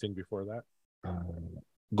you have anything before that?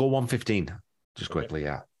 Go 115, just quickly,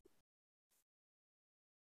 yeah.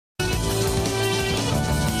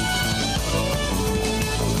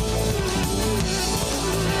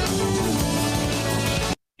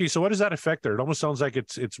 Okay, so what does that affect there? It almost sounds like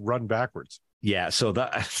it's run backwards. Yeah, so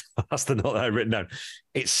that's the note that I've written down.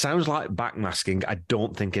 It sounds like backmasking. I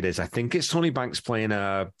don't think it is. I think it's Tony Banks playing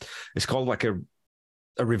it's called like a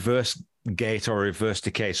reverse gate or a reverse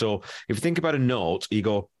decay. So if you think about a note, you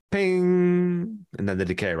go ping and then the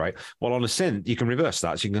decay, right? Well, on a synth, you can reverse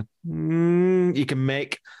that. So you can you can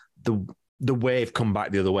make the wave come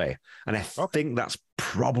back the other way. And I think that's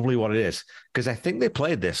probably what it is, because I think they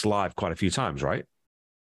played this live quite a few times, right?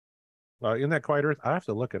 In That Quiet Earth, I have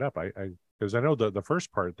to look it up. Because I know the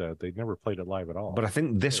first part that they never played it live at all. But I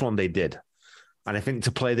think this one they did. And I think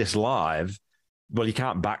to play this live, well, you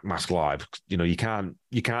can't backmask live. You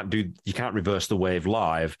can't reverse the wave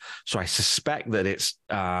live. So I suspect that it's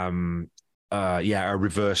a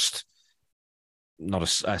reversed, not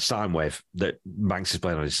a sine wave that Banks is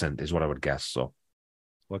playing on his synth is what I would guess. So,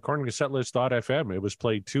 well, according to setlist.fm, it was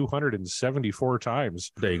played 274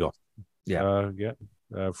 times. There you go. Yeah,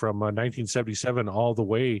 from 1977 all the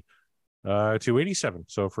way to 87.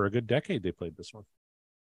 So for a good decade, they played this one.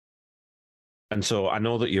 And so I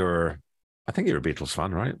know that I think you're a Beatles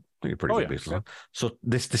fan, right? I think you're a pretty good Beatles fan. So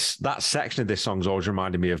that section of this song's always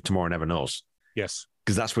reminded me of Tomorrow Never Knows. Yes.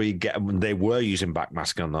 Because that's where you get, they were using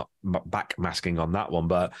backmasking on that one.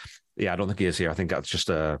 But yeah, I don't think he is here. I think that's just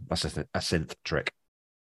a synth trick.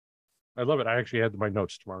 I love it. I actually had my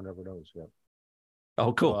notes. Tomorrow Never Knows. Yeah.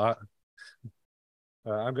 Oh, cool.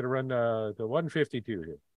 I'm going to run the 152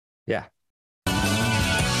 here. Yeah.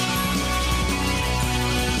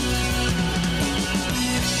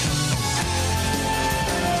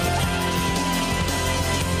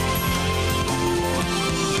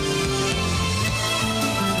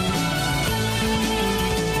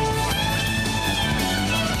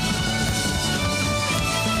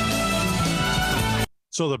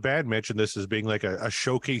 So the band mentioned this as being like a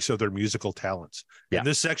showcase of their musical talents. Yeah. And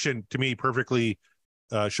this section, to me, perfectly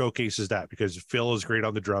showcases that, because Phil is great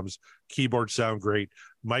on the drums, keyboards sound great,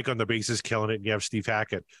 Mike on the bass is killing it, and you have Steve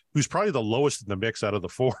Hackett, who's probably the lowest in the mix out of the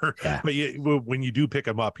four. Yeah. But when you do pick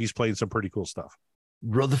him up, he's playing some pretty cool stuff.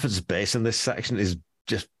 Rutherford's bass in this section is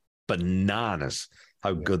just bananas.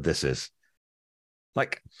 How good this is.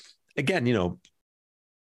 Like, again, you know,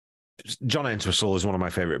 John Entwistle is one of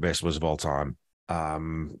my favorite bass players of all time.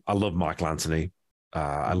 I love Michael Anthony.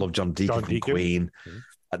 I love John Deacon from Queen.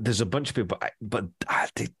 Mm-hmm. There's a bunch of people, but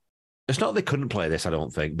it's not they couldn't play this, I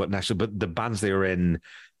don't think. But the bands they were in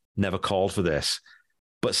never called for this.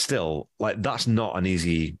 But still, like, that's not an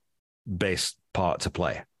easy bass part to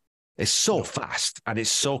play. It's so fast and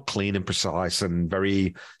it's so clean and precise and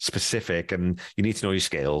very specific, and you need to know your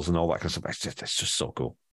scales and all that kind of stuff. It's just so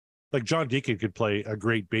cool. Like John Deacon could play a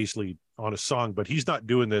great bass lead on a song, but he's not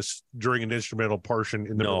doing this during an instrumental portion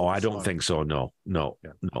in the No, I don't think so. No.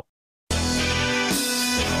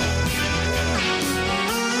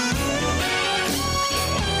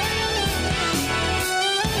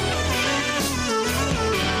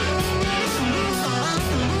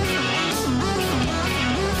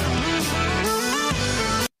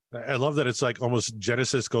 I love that it's like almost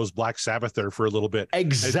Genesis goes Black Sabbath there for a little bit.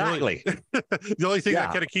 Exactly. The only thing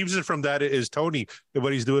that kind of keeps it from that is Tony and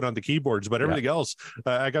what he's doing on the keyboards, but everything else,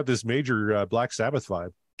 I got this major Black Sabbath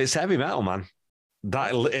vibe. It's heavy metal, man.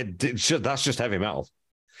 That's just heavy metal.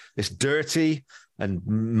 It's dirty and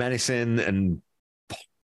menacing and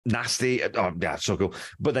nasty. Oh, yeah, so cool.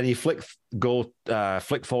 But then you flick forward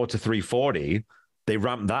to 340, they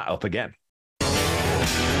ramp that up again.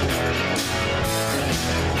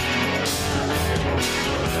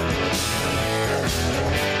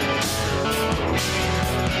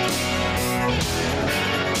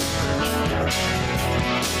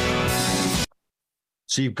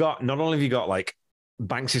 So you've got, not only have you got like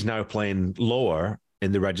Banks is now playing lower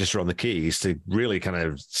in the register on the keys to really kind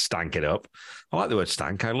of stank it up. I like the word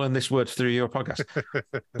stank. I learned this word through your podcast.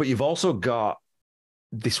 But you've also got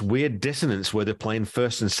this weird dissonance where they're playing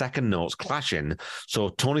first and second notes clashing. So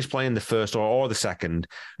Tony's playing the first or the second,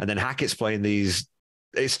 and then Hackett's playing these.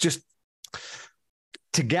 It's just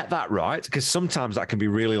to get that right, because sometimes that can be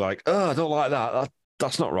really like, oh, I don't like that.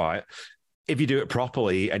 That's not right. If you do it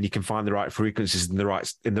properly and you can find the right frequencies in the right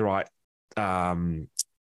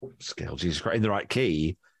scale, Jesus Christ, in the right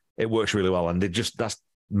key, it works really well. And that's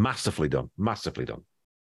masterfully done.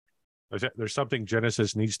 There's something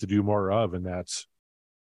Genesis needs to do more of, and that's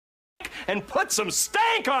and put some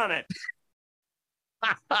stank on it.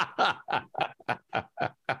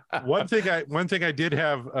 One thing I did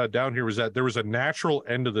have down here was that there was a natural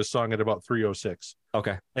end of the song at about 3:06.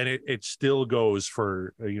 Okay, and it still goes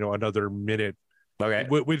for another minute. Okay,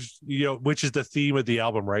 which is the theme of the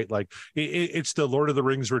album, right? Like it's the Lord of the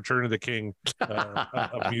Rings, Return of the King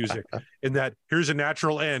of music. In that, here's a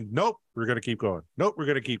natural end. Nope, we're gonna keep going. Nope, we're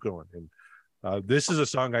gonna keep going. And this is a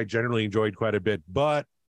song I generally enjoyed quite a bit, but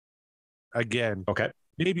again, okay.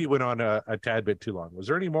 Maybe it went on a tad bit too long. Was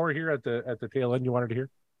there any more here at the tail end you wanted to hear?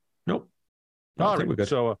 Nope. All right.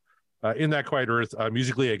 So in That Quiet Earth,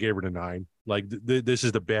 musically, I gave it a 9. Like this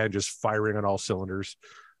is the band just firing on all cylinders.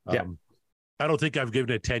 Yeah. I don't think I've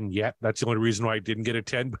given it a 10 yet. That's the only reason why I didn't get a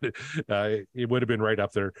 10, but it would have been right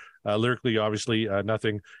up there. Lyrically, obviously,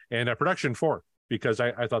 nothing. And production 4, because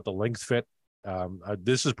I thought the length fit.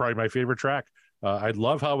 This is probably my favorite track. I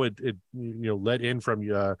love how it led in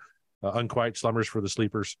from Unquiet Slumbers for the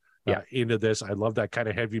Sleepers into this. I love that kind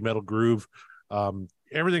of heavy metal groove.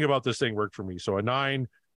 Everything about this thing worked for me. So a 9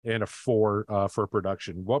 and a 4 for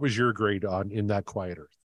production. What was your grade on In That Quiet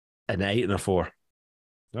Earth? An 8 and a 4.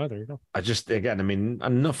 Oh, there you go.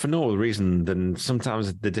 Enough for no other reason than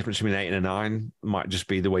sometimes the difference between 8 and a 9 might just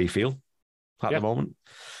be the way you feel at the moment.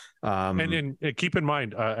 And keep in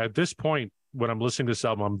mind, at this point, when I'm listening to this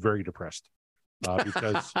album, I'm very depressed.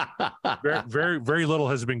 Because very, very, very little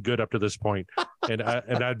has been good up to this point, and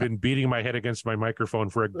I've been beating my head against my microphone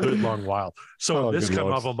for a good long while. So when this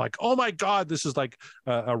comes up, I'm like, oh my god, this is like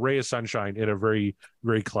a ray of sunshine in a very,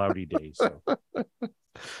 very cloudy day. So.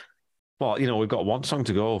 Well, we've got one song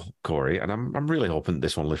to go, Corey, and I'm really hoping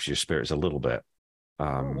this one lifts your spirits a little bit.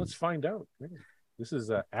 Let's find out. This is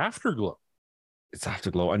Afterglow. It's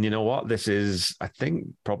Afterglow, and you know what? This is, I think,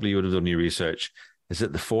 probably you would have done your research. Is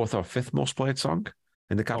it the 4th or 5th most played song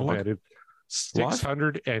in the catalog? Oh,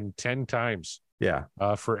 610 times. Yeah.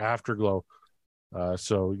 For Afterglow.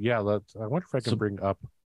 So yeah, I wonder if I can bring up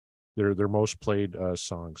their most played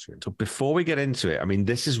songs here. So before we get into it, I mean,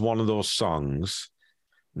 this is one of those songs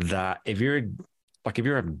that if you're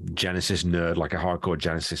a Genesis nerd, like a hardcore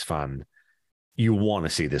Genesis fan, you want to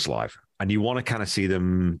see this live, and you want to kind of see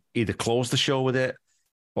them either close the show with it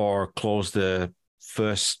or close the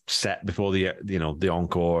first set before the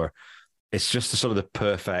encore. It's just the sort of the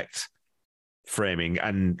perfect framing.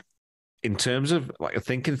 And in terms of like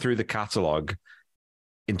thinking through the catalog,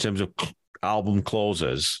 in terms of album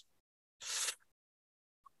closers,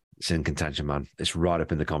 it's in contention, man. It's right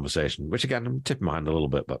up in the conversation, which again, I'm tipping my hand a little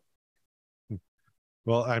bit, but.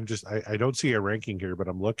 Well, I don't see a ranking here, but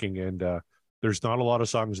I'm looking, and there's not a lot of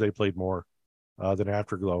songs they played more than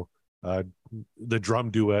Afterglow. The drum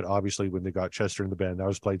duet, obviously, when they got Chester in the band, that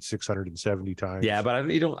was played 670 times. Yeah, but I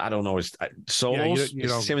don't know. Solos, you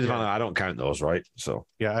know, same as I don't count those, right? So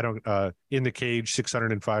yeah, I don't. In the Cage,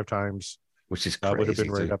 605 times, which is crazy, would have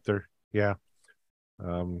been right too. up there. Yeah.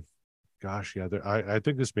 Gosh, yeah. I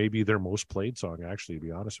think this may be their most played song, actually, to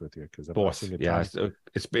be honest with you, because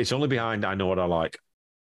it's only behind "I Know What I Like."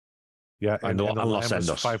 Yeah, and Los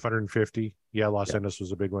Endos, 550. Yeah, Los Endos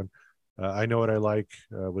was a big one. I Know What I Like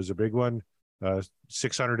was a big one.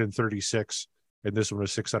 636, and this one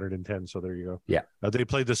was 610. So there you go. Yeah, they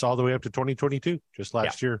played this all the way up to 2022, just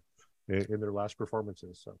last year, in their last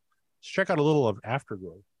performances. So let's check out a little of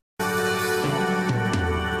Afterglow.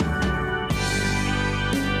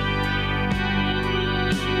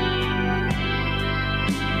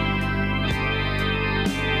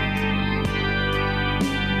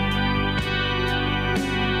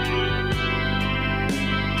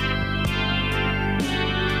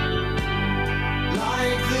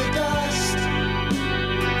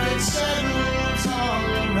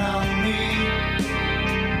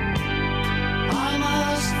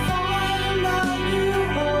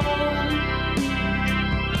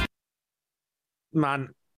 Man,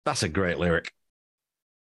 that's a great lyric.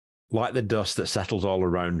 Like the dust that settles all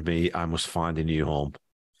around me, I must find a new home.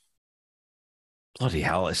 Bloody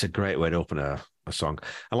hell, it's a great way to open a song.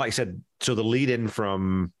 And like I said, so the lead in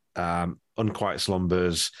from Unquiet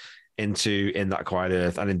Slumbers into In That Quiet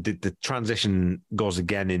Earth, and then the transition goes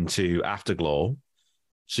again into Afterglow.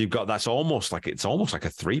 So you've got it's almost like a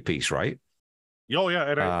 3-piece, right? Oh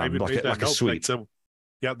yeah, and I even made that like a note. suite.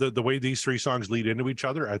 The way these three songs lead into each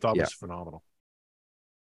other, I thought was phenomenal.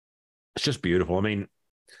 It's just beautiful. I mean,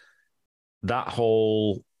 that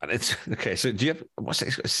whole, and it's okay. So do you have, what's it,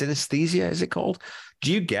 synesthesia, is it called?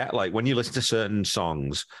 Do you get, like, when you listen to certain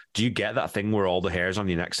songs, do you get that thing where all the hairs on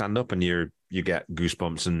your neck stand up and you get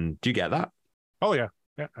goosebumps? And do you get that? Oh yeah.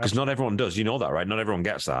 Because not everyone does. You know that, right? Not everyone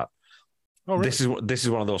gets that. Oh, really? This is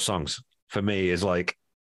one of those songs for me. Is like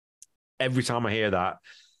every time I hear that,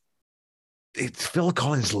 it's Phil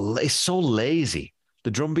Collins is so lazy.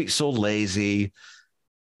 The drum beat's so lazy.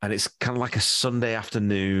 And it's kind of like a Sunday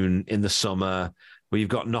afternoon in the summer where you've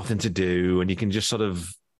got nothing to do and you can just sort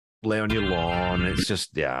of lay on your lawn. It's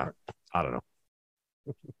just, I don't know.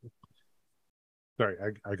 Sorry,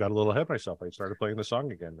 I got a little ahead of myself. I started playing the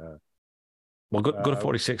song again. Well, go to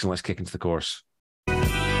 46 and let's kick into the chorus. But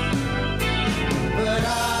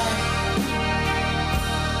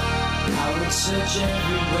I would search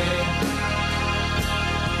everywhere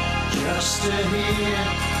just to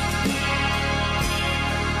hear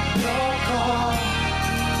your call.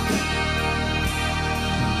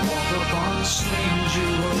 Walk upon stranger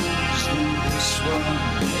roads through this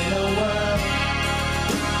world in a world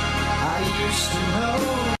I used to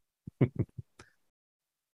know.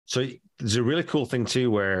 So there's a really cool thing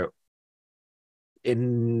too, where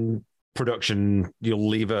in production you'll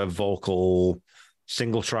leave a vocal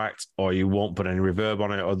single tracked, or you won't put any reverb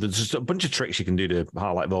on it, or there's just a bunch of tricks you can do to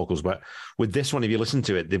highlight vocals. But with this one, if you listen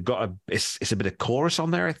to it, they've got it's a bit of chorus on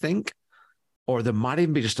there, I think, or there might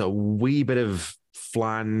even be just a wee bit of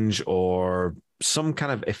flange or some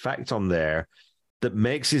kind of effect on there that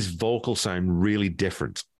makes his vocal sound really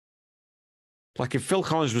different. Like if Phil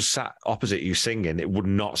Collins was sat opposite you singing, it would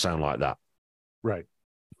not sound like that. Right.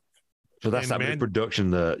 So that's that bit of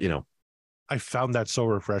production that, I found that so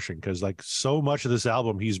refreshing because, like, so much of this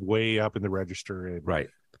album, he's way up in the register. And right.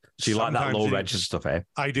 So you like that low register stuff, eh?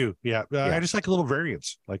 I do. Yeah. I just like a little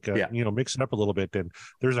variance, like, mix it up a little bit. And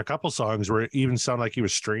there's a couple songs where it even sounded like he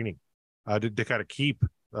was straining to kind of keep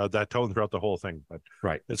that tone throughout the whole thing. But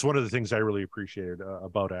right. It's one of the things I really appreciated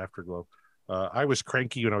about Afterglow. I was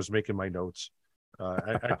cranky when I was making my notes.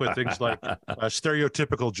 I put things like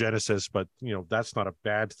stereotypical Genesis, but, that's not a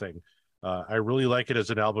bad thing. I really like it as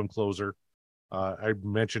an album closer. I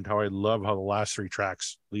mentioned how I love how the last three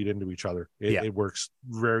tracks lead into each other. It works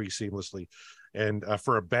very seamlessly. And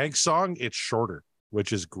for a Bank song, it's shorter,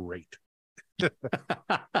 which is great. Did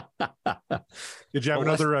you have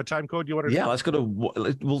another time code you want to do? Let's go to,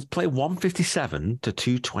 we'll play 157 to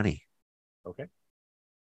 220. Okay.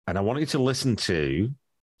 And I want you to listen to,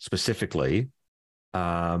 specifically,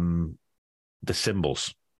 the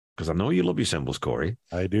cymbals, because I know you love your cymbals, Corey.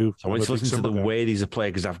 I do. So I want to listen to the way these are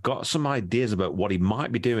played, because I've got some ideas about what he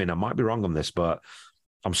might be doing. I might be wrong on this, but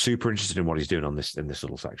I'm super interested in what he's doing on this in this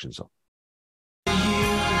little section. So,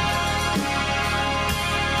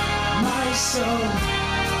 My soul, the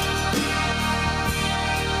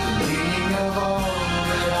meaning of all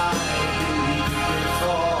that I believed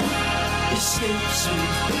before escapes me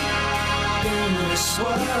in this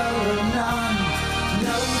world of none,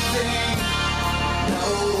 no thing, no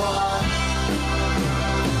one.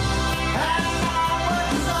 And now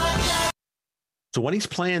it's like so when he's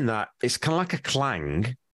playing that, it's kind of like a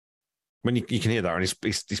clang. When you can hear that, and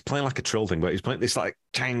he's playing like a trill thing, but he's playing this like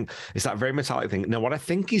tang. It's that very metallic thing. Now, what I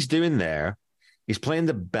think he's doing there, he's playing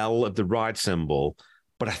the bell of the ride cymbal,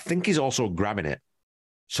 but I think he's also grabbing it.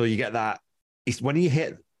 So you get that. When you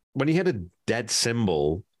hit a dead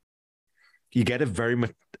cymbal, you get a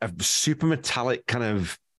super metallic kind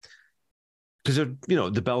of, because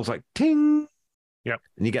the bell's like ting, yeah,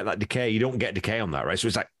 and you get that decay. You don't get decay on that, right? So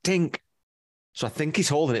it's like tink. So I think he's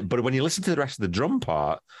holding it, but when you listen to the rest of the drum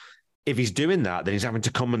part, if he's doing that, then he's having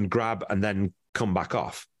to come and grab and then come back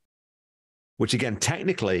off, which again,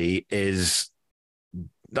 technically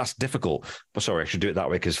that's difficult. But sorry, I should do it that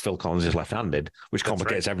way because Phil Collins is left-handed, which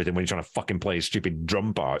complicates everything when you're trying to fucking play stupid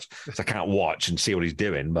drum parts. So I can't watch and see what he's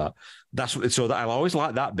doing. But I'll always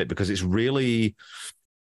like that bit because it's really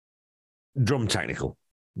drum technical,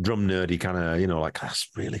 drum nerdy kind of, like that's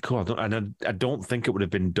really cool. I don't think it would have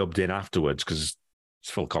been dubbed in afterwards because it's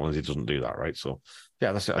Phil Collins. He doesn't do that, right? So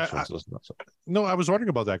yeah, that's it. No, I was wondering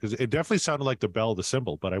about that because it definitely sounded like the bell, the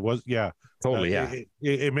cymbal, but totally, yeah.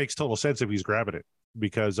 It makes total sense if he's grabbing it,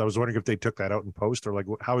 because I was wondering if they took that out in post or like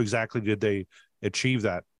how exactly did they achieve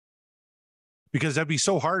that? Because that'd be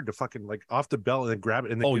so hard to fucking like off the bell and then grab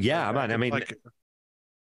it. And then man. I mean,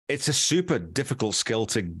 it's a super difficult skill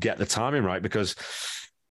to get the timing right because,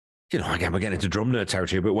 again, we're getting into drum nerd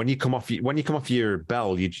territory, but when you come off your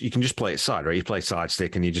bell, you can just play it side, right? You play side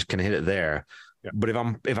stick and you just can hit it there. Yeah.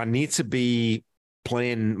 But if I need to be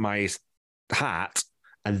playing my hat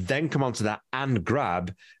and then come onto that and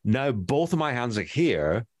grab, now both of my hands are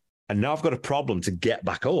here, and now I've got a problem to get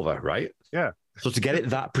back over, right? Yeah. So to get it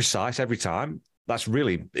that precise every time, that's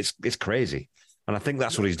really it's crazy, and I think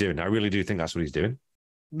that's what he's doing. I really do think that's what he's doing.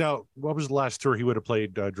 Now, what was the last tour he would have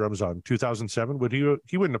played drums on? 2007? Would he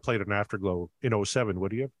wouldn't have played an Afterglow in 07,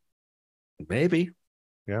 would he have? Maybe.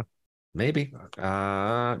 Yeah. Maybe.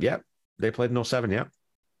 Yeah. They played in 07, yeah.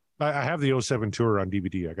 I have the 07 tour on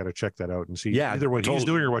DVD. I got to check that out and see either what he's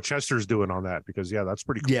doing or what Chester's doing on that, because that's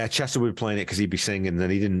pretty cool. Yeah, Chester would be playing it because he'd be singing, and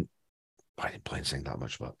then I didn't play and sing that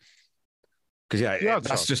much, but because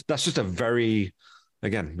that's just a very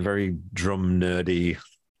drum nerdy,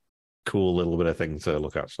 cool little bit of thing to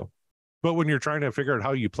look at. So, but when you're trying to figure out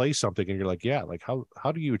how you play something, and you're like,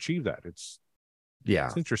 how do you achieve that? It's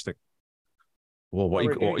interesting. Well, what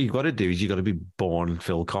you got to do is you got to be born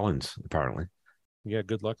Phil Collins, apparently. Yeah,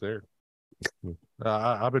 good luck there.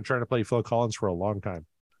 I've been trying to play Phil Collins for a long time.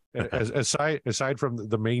 Aside from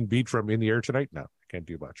the main beat from In the Air Tonight, no, I can't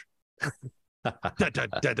do much.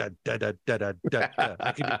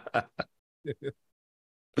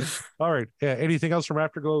 All right. Yeah. Anything else from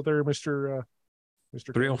Afterglow there, Mr.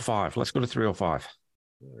 305. Let's go to 305.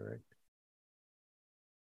 All right.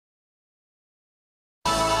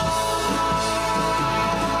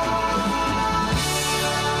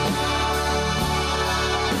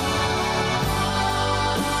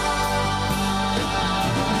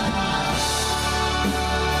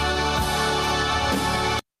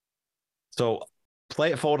 So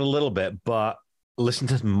play it forward a little bit, but listen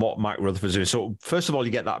to what Mike Rutherford's doing. So first of all, you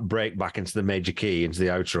get that break back into the major key, into the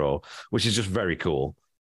outro, which is just very cool.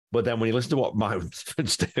 But then when you listen to what Mike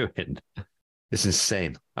Rutherford's doing, it's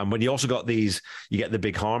insane. And when you also got you get the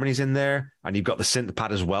big harmonies in there, and you've got the synth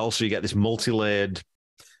pad as well. So you get this multi-layered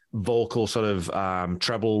vocal sort of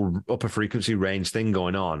treble upper frequency range thing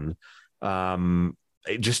going on.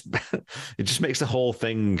 It just makes the whole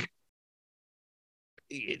thing.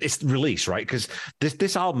 It's release, right? Because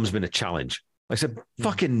this album's been a challenge. Like I said,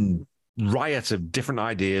 fucking riot of different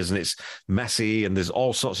ideas, and it's messy, and there's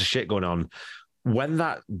all sorts of shit going on. When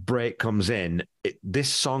that break comes in, this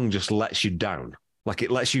song just lets you down. Like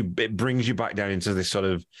it brings you back down into this sort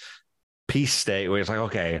of peace state where it's like,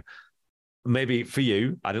 okay, maybe for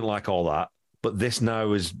you, I didn't like all that, but this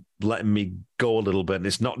now is letting me go a little bit, and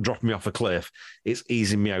it's not dropping me off a cliff. It's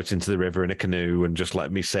easing me out into the river in a canoe and just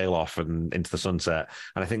letting me sail off and into the sunset.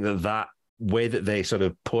 And I think that way that they sort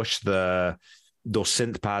of push those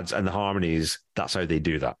synth pads and the harmonies, that's how they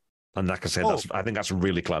do that. And like I said, I think that's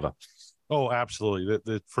really clever. Oh,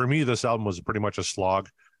 absolutely. For me, this album was pretty much a slog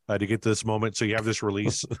to get to this moment. So you have this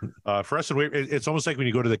release. For us, it's almost like when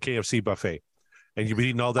you go to the KFC buffet and you've been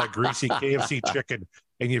eating all that greasy KFC chicken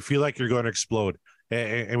and you feel like you're going to explode.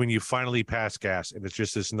 And when you finally pass gas, and it's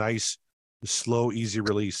just this nice, slow, easy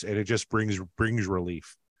release, and it just brings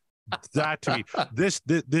relief. That to me, this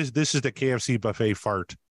is the KFC buffet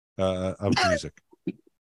fart of music.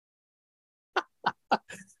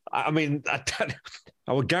 I mean,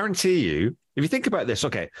 I would guarantee you, if you think about this,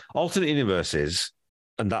 okay, alternate universes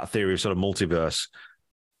and that theory of sort of multiverse,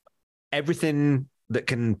 everything that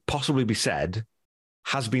can possibly be said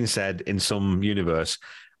has been said in some universe.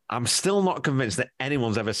 I'm still not convinced that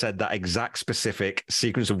anyone's ever said that exact specific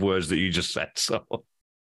sequence of words that you just said. So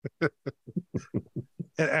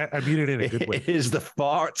I mean it in a good way. It is the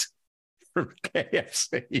fart from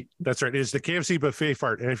KFC. That's right. It's the KFC buffet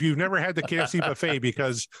fart. And if you've never had the KFC buffet,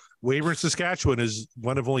 because Weyburn, Saskatchewan is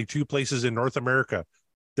one of only 2 places in North America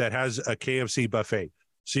that has a KFC buffet.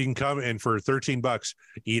 So you can come and for $13,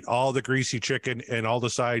 eat all the greasy chicken and all the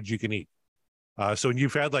sides you can eat. So when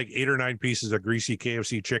you've had like 8 or 9 pieces of greasy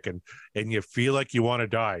KFC chicken and you feel like you want to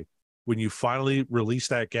die, when you finally release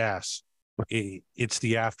that gas, it's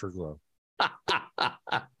the afterglow.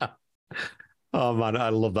 Oh man, I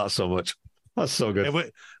love that so much. That's so good.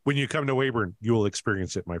 And when you come to Weyburn, you will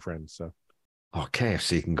experience it, my friend. So, oh,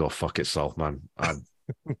 KFC can go fuck itself, man. I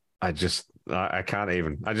can't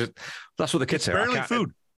even. That's what the kids say. Barely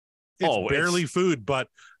food. It's barely food, but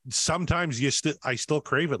sometimes I still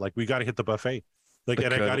crave it. Like we got to hit the buffet. Like,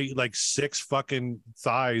 and I got to eat like 6 fucking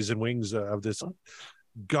thighs and wings of this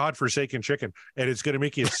godforsaken chicken, and it's going to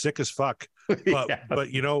make you sick as fuck. But yeah.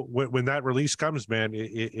 But you know when that release comes, man,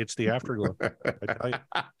 it's the afterglow. I tell you.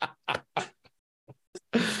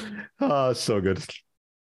 Oh, so good.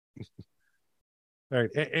 All right.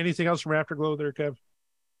 Anything else from Afterglow there, Kev?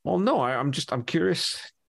 Well, no. I'm curious.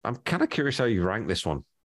 I'm kind of curious how you rank this one,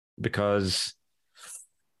 because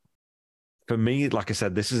for me, like I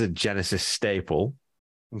said, this is a Genesis staple.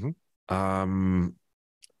 Mm-hmm.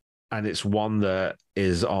 And it's one that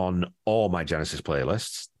is on all my Genesis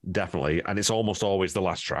playlists, definitely. And it's almost always the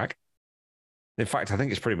last track. In fact, I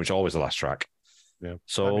think it's pretty much always the last track. Yeah.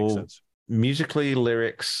 So that makes sense. Musically,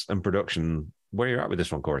 lyrics, and production, where are you at with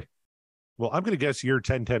this one, Corey? Well, I'm going to guess you're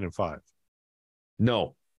 10, 10, and 5.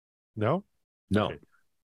 No. No? No.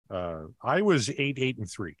 Okay. I was 8, 8, and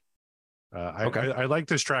 3. I like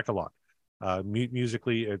this track a lot.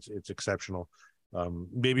 Musically, it's exceptional.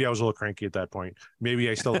 Maybe I was a little cranky at that point. Maybe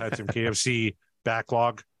I still had some KFC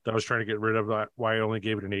backlog that I was trying to get rid of. That why I only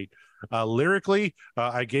gave it an 8. Lyrically,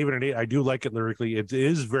 I gave it an 8. I do like it lyrically. It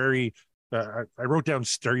is very. I wrote down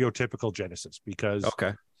stereotypical Genesis because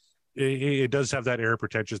it does have that air of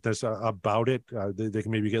pretentiousness about it. They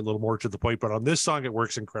can maybe get a little more to the point, but on this song, it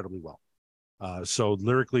works incredibly well. So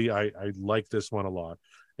lyrically, I like this one a lot,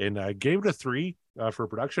 and I gave it a 3 for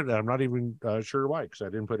production. And I'm not even sure why, because I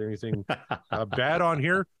didn't put anything bad on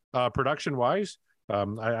here production wise.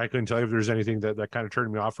 I couldn't tell you if there's anything that kind of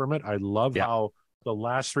turned me off from it. I love how the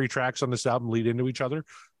last 3 tracks on this album lead into each other.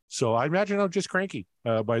 So I imagine I'm just cranky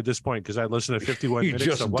by this point, because I listened to 51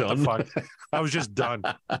 minutes. So what the fuck? I was just done.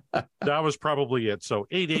 That was probably it. So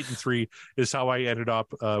 8, 8, and 3 is how I ended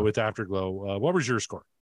up with Afterglow. What was your score?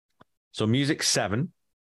 So music 7.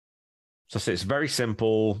 So it's very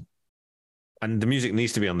simple. And the music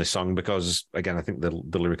needs to be on this song because, again, I think the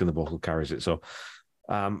lyric and the vocal carries it. So,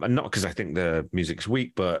 and not because I think the music's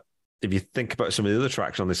weak, but if you think about some of the other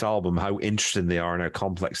tracks on this album, how interesting they are and how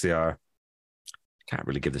complex they are, can't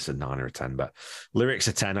really give this a 9 or a 10, but lyrics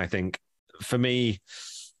a 10. I think for me,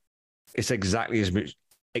 it's exactly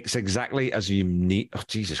as you need. Oh,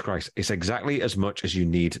 Jesus Christ. It's exactly as much as you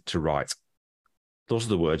need to write. Those are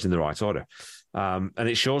the words in the right order. And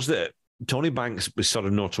it shows that Tony Banks was sort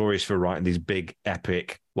of notorious for writing these big,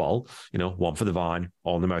 epic, well, you know, One for the Vine,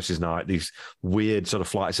 All in the Mouse's Night, these weird sort of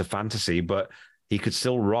flights of fantasy, but he could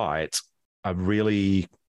still write a really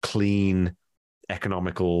clean,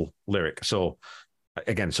 economical lyric. So,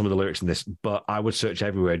 again, some of the lyrics in this, but I would search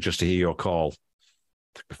everywhere just to hear your call.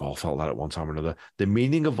 I think we've all felt that at one time or another. The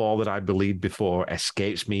meaning of all that I believed before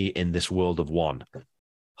escapes me in this world of one.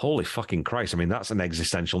 Holy fucking Christ. I mean, that's an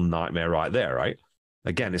existential nightmare right there, right?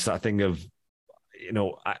 Again, it's that thing of, you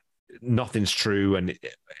know, nothing's true and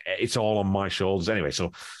it's all on my shoulders. Anyway,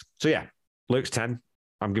 so yeah, lyrics 10.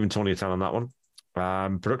 I'm giving Tony a 10 on that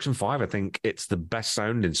one. Production 5, I think it's the best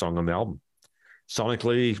sounding song on the album.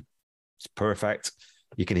 Sonically, it's perfect.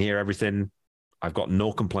 You can hear everything. I've got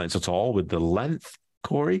no complaints at all with the length,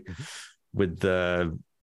 Corey, with the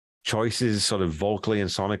choices sort of vocally and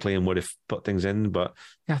sonically and would have put things in. But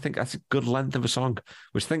yeah, I think that's a good length of a song.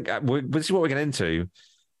 Which I think this is what we're getting into.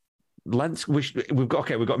 Length. We've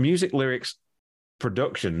got music, lyrics,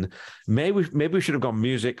 production. Maybe we should have gone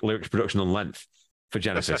music, lyrics, production, and length for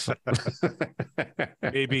Genesis.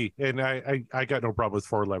 Maybe. And I got no problem with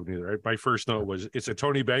 411 either. My first note was it's a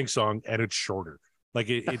Tony Banks song and it's shorter. Like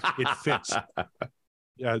it fits.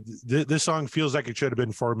 Yeah, this song feels like it should have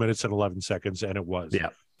been 4 minutes and 11 seconds, and it was. Yeah.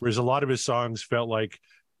 Whereas a lot of his songs felt like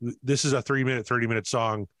this is a 3-minute, 30-minute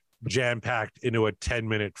song jam-packed into a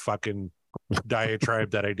 10-minute fucking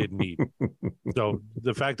diatribe that I didn't need. So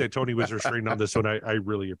the fact that Tony was restrained on this one, I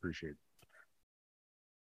really appreciate.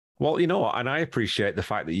 Well, you know, and I appreciate the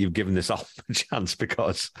fact that you've given this album a chance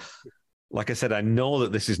because, like I said, I know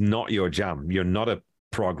that this is not your jam. You're not a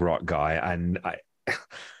prog rock guy, and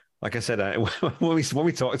like I said, when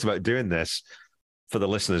we talked about doing this for the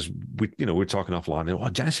listeners, we're talking offline. Oh,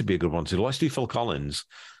 Genesis would be a good one too. Let's do Phil Collins.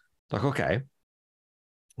 Like, okay.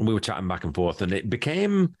 And we were chatting back and forth, and it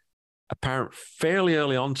became apparent fairly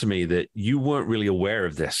early on to me that you weren't really aware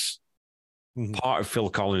of this part of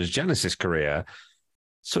Phil Collins' Genesis career.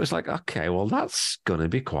 So it's like, okay, well, that's going to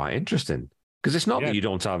be quite interesting. Because it's not that you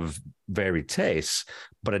don't have varied tastes,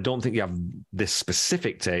 but I don't think you have this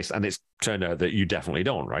specific taste, and it's turned out that you definitely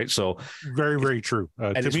don't, right? So very, very true.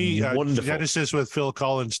 To me, wonderful. Genesis with Phil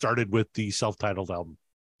Collins started with the self-titled album.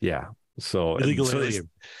 Yeah. So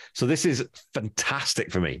this is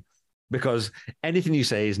fantastic for me because anything you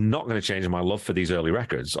say is not going to change my love for these early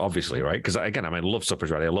records, obviously, right? Because again, I love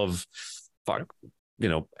Supper's Ready. I love,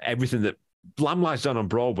 everything that Lamb Lies Down on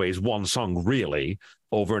Broadway is one song, really,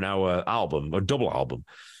 over an hour album, a double album.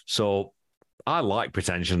 So I like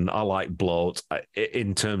Pretension. I like Bloat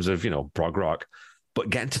in terms of, prog rock. But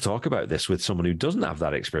getting to talk about this with someone who doesn't have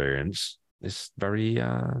that experience is very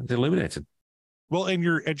illuminating. Well, and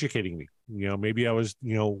you're educating me. Maybe I was,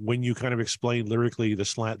 when you kind of explained lyrically the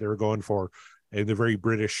slant they were going for and the very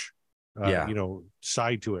British,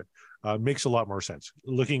 side to it, makes a lot more sense.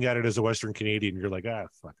 Looking at it as a Western Canadian, you're like,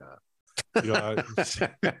 fuck off.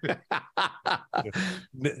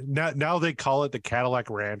 Now they call it the Cadillac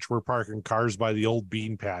Ranch. We're parking cars by the old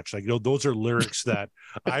bean patch. Like, those are lyrics that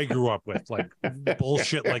I grew up with, like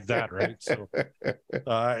bullshit like that, right? So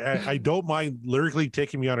I don't mind lyrically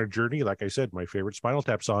taking me on a journey. Like I said, my favorite Spinal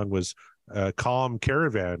Tap song was Calm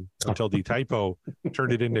Caravan until the typo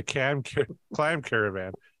turned it into Clam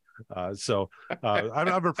Caravan. So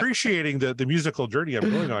I'm appreciating the musical journey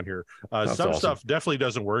I'm going on here. Some awesome. Stuff definitely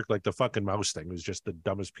doesn't work. Like the fucking mouse thing was just the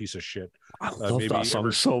dumbest piece of shit. I love that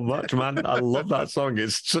song so much, man. I love that song.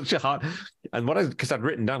 It's such a hard. And because I'd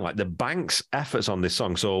written down like the Banks efforts on this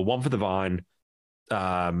song. So One for the Vine,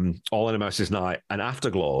 All in a Mouse's Night, and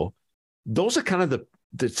Afterglow. Those are kind of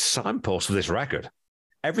the signposts of this record.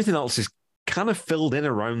 Everything else is kind of filled in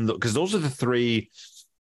around because those are the three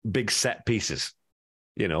big set pieces.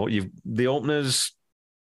 You've the openers,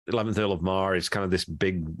 11th Earl of Mar is kind of this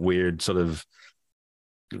big, weird sort of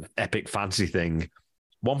epic fantasy thing.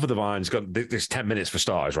 One for the Vine's got this 10 minutes for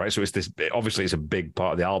starters, right? So obviously it's a big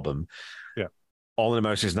part of the album. Yeah. All in a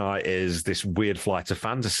Mouse's Night is this weird flight of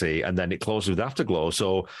fantasy, and then it closes with Afterglow.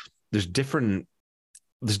 So there's different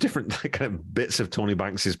kind of bits of Tony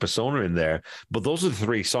Banks's persona in there, but those are the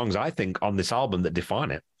three songs I think on this album that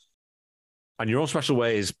define it. And Your Own Special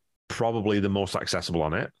Way is probably the most accessible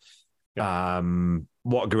on it. Yeah.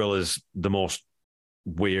 What Gorilla's the most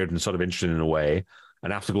weird and sort of interesting in a way,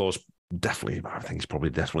 and Afterglow's definitely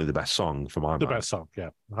the best song for my mind. Best song,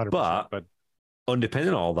 yeah, 100%. But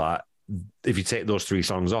underpinning all that, if you take those three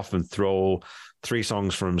songs off and throw three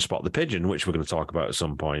songs from Spot the Pigeon, which we're going to talk about at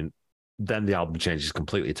some point, then the album changes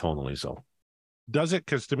completely tonally. So does it?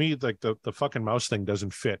 Because to me, like the fucking mouse thing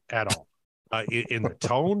doesn't fit at all. In the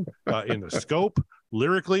tone, in the scope,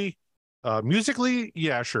 lyrically, musically,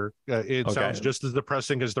 yeah, sure. It sounds just as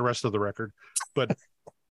depressing as the rest of the record, but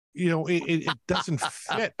it doesn't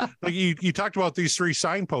fit. Like you talked about these three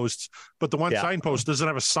signposts, but the one signpost doesn't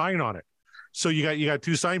have a sign on it. So you got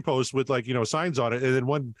two signposts with signs on it, and then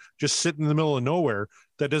one just sitting in the middle of nowhere.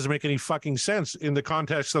 That doesn't make any fucking sense in the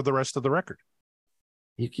context of the rest of the record.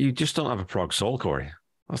 You just don't have a prog soul, Corey.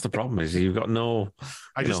 That's the problem. Is you've got no.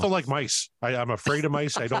 I just don't like mice. I'm afraid of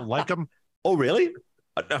mice. I don't like them. Oh, really?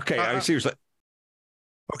 Okay, I seriously.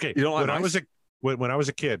 Okay, you don't like when mice? I was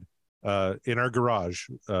a kid, in our garage,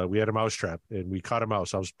 we had a mouse trap, and we caught a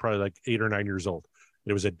mouse. I was probably like 8 or 9 years old.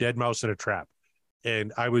 It was a dead mouse in a trap,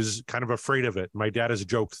 and I was kind of afraid of it. My dad, as a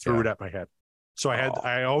joke, threw it at my head. So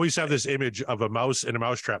I always have this image of a mouse in a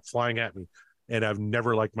mouse trap flying at me. and I've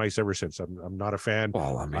never liked mice ever since. I'm not a fan.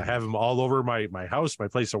 Well, I mean, I have them all over my house, my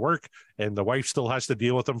place of work, and the wife still has to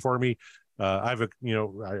deal with them for me. I'll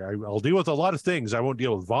deal with a lot of things. I won't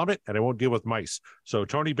deal with vomit, and I won't deal with mice. So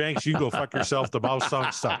Tony Banks, you go fuck yourself. The mouse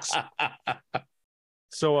song sucks.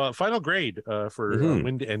 So final grade for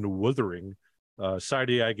Wind and Wuthering. Side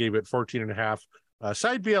A, I gave it 14.5.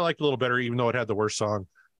 Side B, I liked a little better, even though it had the worst song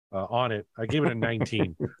on it. I gave it a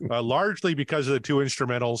 19, largely because of the two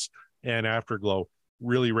instrumentals and Afterglow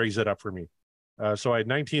really raised it up for me. So I had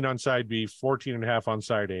 19 on side B, 14.5 on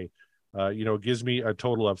side A. It gives me a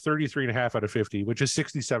total of 33.5 out of 50, which is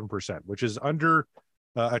 67%, which is under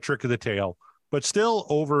a trick of the tail, but still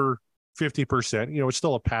over 50%. It's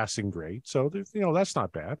still a passing grade. So, that's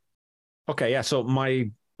not bad. Okay, yeah. So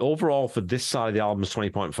my overall for this side of the album is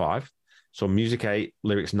 20.5. So music 8,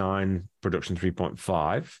 lyrics 9, production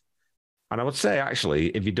 3.5. And I would say, actually,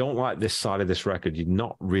 if you don't like this side of this record, you're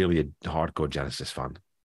not really a hardcore Genesis fan,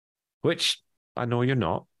 which I know you're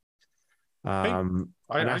not. I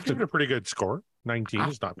give it a pretty good score. 19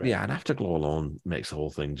 is not bad. Yeah, and Afterglow alone makes the whole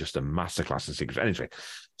thing just a masterclass in secret. Anyway,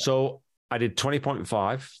 so I did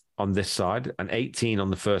 20.5 on this side and 18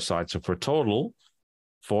 on the first side. So for a total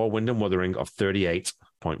for Wind and Wuthering of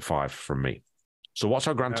 38.5 from me. So what's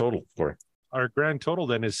our grand total for it? Our grand total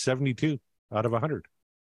then is 72 out of 100.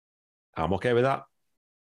 I'm okay with that.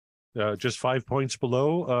 Just 5 points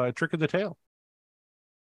below a trick of the tail.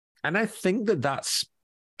 And I think that's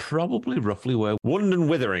probably roughly where Wind and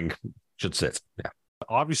Wuthering should sit. Yeah.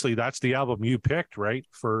 Obviously, that's the album you picked, right?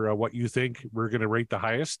 For what you think we're going to rate the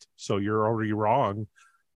highest. So you're already wrong,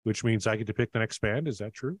 which means I get to pick the next band. Is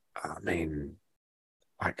that true? I mean,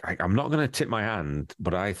 I'm not going to tip my hand,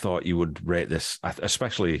 but I thought you would rate this,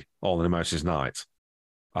 especially All in a Mouse's Night.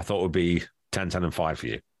 I thought it would be 10, 10, and 5 for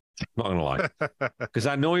you. Not going to lie. Because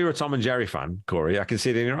I know you're a Tom and Jerry fan, Corey. I can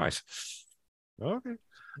see it in your eyes. Okay.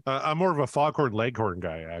 I'm more of a Foghorn Leghorn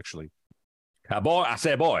guy, actually. Boy, I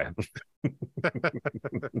say boy.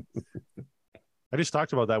 I just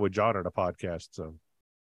talked about that with John on a podcast. So,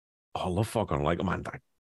 I love Foghorn Leghorn. Man,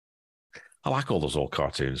 I like all those old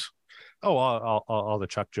cartoons. Oh, all the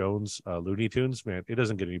Chuck Jones Looney Tunes, man. It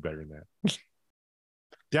doesn't get any better than that.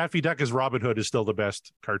 Daffy Duck as Robin Hood is still the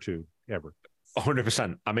best cartoon ever.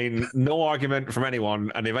 100%. I mean, no argument from anyone.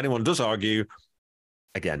 And if anyone does argue,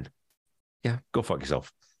 again, yeah, go fuck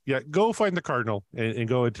yourself. Yeah, go find the Cardinal and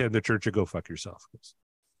go attend the church and go fuck yourself.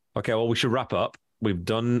 Okay, well, we should wrap up. We've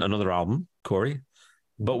done another album, Corey,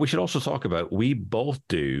 but we should also talk about, we both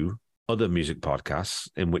do other music podcasts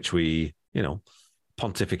in which we,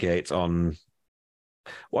 pontificate on.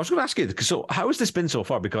 Well, I was going to ask you, so how has this been so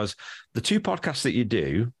far? Because the two podcasts that you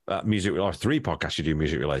do, music, or 3 podcasts you do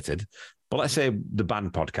music related, but let's say the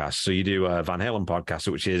band podcast. So you do a Van Halen podcast,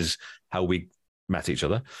 which is how we met each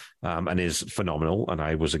other, and is phenomenal. And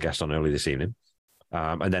I was a guest on early this evening.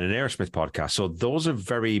 And then an Aerosmith podcast. So those are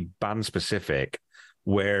very band specific,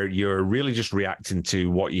 where you're really just reacting to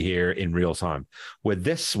what you hear in real time. Where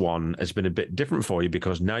this one has been a bit different for you,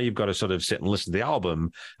 because now you've got to sort of sit and listen to the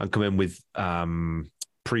album and come in with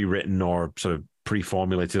pre-written or sort of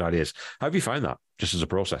pre-formulated ideas. How have you found that, just as a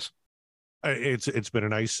process? It's been a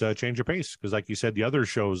nice change of pace, because like you said, the other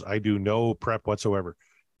shows I do no prep whatsoever.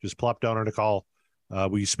 Just plop down on a call.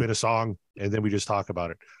 We spin a song and then we just talk about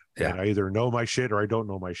it. Yeah. And I either know my shit or I don't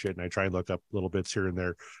know my shit, and I try and look up little bits here and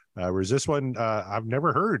there. Whereas this one, I've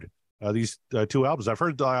never heard these 2 albums. I've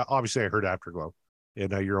heard, obviously I heard Afterglow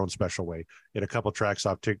in Your Own Special Way, in a couple tracks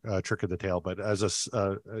off Trick of the Tail, but as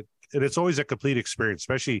and it's always a complete experience,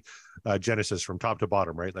 especially Genesis from top to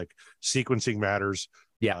bottom, right? Like sequencing matters.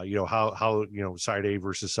 Yeah. How side A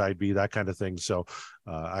versus side B, that kind of thing. So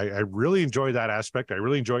I really enjoy that aspect. I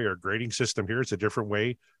really enjoy our grading system here. It's a different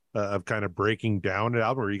way of kind of breaking down an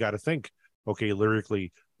album, where you got to think, okay,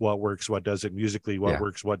 lyrically, what works, what doesn't, musically, what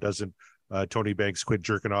works, what doesn't. Tony Banks, quit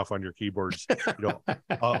jerking off on your keyboards,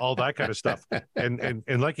 all that kind of stuff. And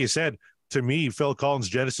like you said, to me, Phil Collins'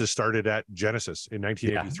 Genesis started at Genesis in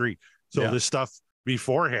 1983. So this stuff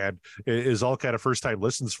beforehand is all kind of first time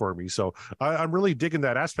listens for me. So I'm really digging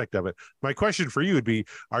that aspect of it. My question for you would be,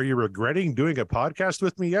 are you regretting doing a podcast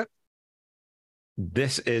with me yet?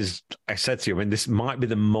 This is, I said to you, I mean, this might be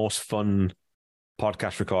the most fun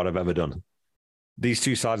podcast record I've ever done. These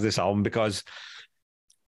 2 sides of this album, because,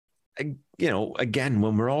 again,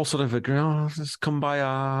 when we're all sort of agreeing, let's come by,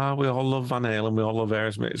 we all love Van Halen, we all love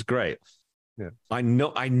Aerosmith, it's great. Yeah. I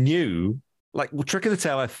knew, like, Trick of the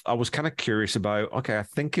Tail, I was kind of curious about, okay, I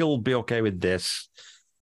think he'll be okay with this.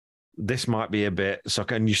 this might be a bit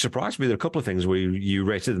sucker. And you surprised me. There are a couple of things where you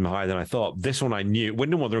rated them higher than I thought. This one I knew.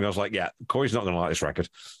 Wind and Wuthering, I was like, yeah, Corey's not going to like this record.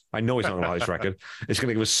 I know he's not going to like this record. It's going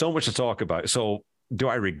to give us so much to talk about. So do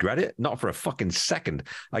I regret it? Not for a fucking second.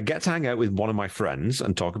 I get to hang out with one of my friends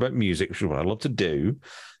and talk about music, which is what I love to do.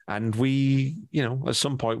 And we, at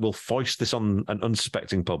some point we'll foist this on an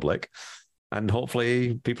unsuspecting public and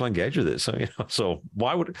hopefully people engage with it. So, so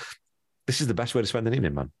this is the best way to spend an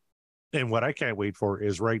evening, man. And what I can't wait for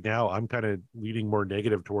is right now, I'm kind of leaning more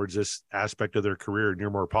negative towards this aspect of their career, and you're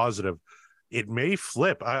more positive. It may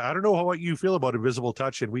flip. I don't know what you feel about Invisible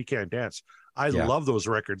Touch and We Can't Dance. I love those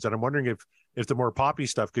records, and I'm wondering if the more poppy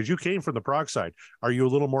stuff, because you came from the prog side, are you a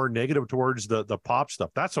little more negative towards the pop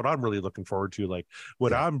stuff? That's what I'm really looking forward to. Like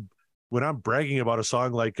when I'm bragging about a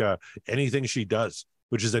song like Anything She Does,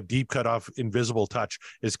 which is a deep cut off Invisible Touch.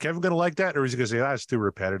 Is Kevin going to like that? Or is he going to say, that's too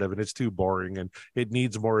repetitive and it's too boring and it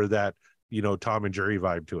needs more of that, Tom and Jerry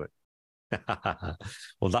vibe to it?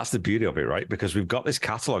 Well, that's the beauty of it, right? Because we've got this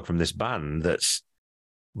catalog from this band that's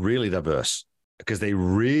really diverse because they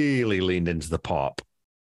really leaned into the pop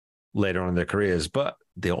later on in their careers, but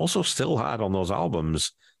they also still had on those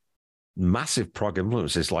albums massive prog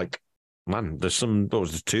influences. Like, man, there's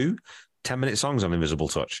two 10-minute songs on Invisible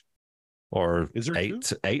Touch. Or is there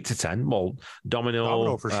 8 to 10? Well,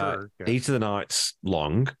 Domino for sure. Yeah. 8 of the Night's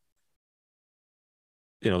long.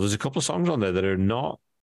 There's a couple of songs on there that are not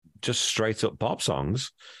just straight up pop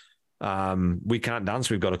songs. We Can't Dance.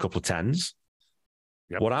 We've got a couple of 10s.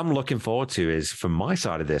 Yep. What I'm looking forward to is, from my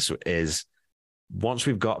side of this, is once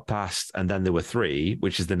we've got past, and then there were 3,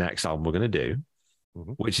 which is the next album we're going to do,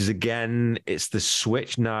 which is again, it's the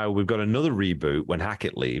switch now. We've got another reboot when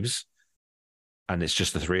Hackett leaves, and it's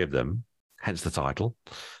just the 3 of them. Hence the title.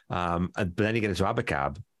 But then you get into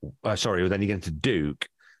Abacab. Then you get into Duke.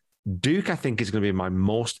 Duke, I think, is going to be my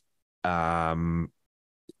most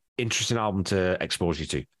interesting album to expose you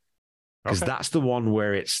to. Because that's the one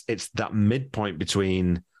where it's that midpoint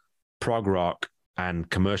between prog rock and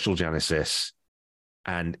commercial Genesis.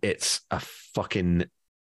 And it's a fucking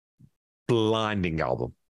blinding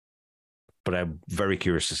album. But I'm very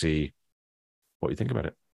curious to see what you think about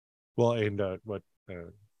it. Well, and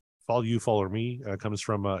Fall You, Fall or Me comes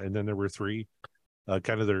from, and then there were 3,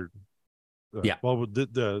 kind of their, well,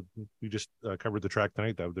 we just covered the track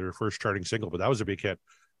tonight, their first charting single, but that was a big hit.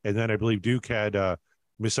 And then I believe Duke had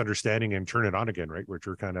Misunderstanding and Turn It On Again, right, which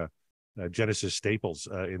were kind of Genesis staples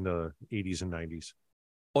in the 80s and 90s.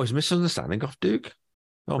 Oh, is Misunderstanding off Duke?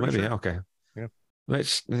 Oh, pretty maybe, sure. Okay. Yeah.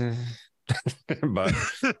 It's, but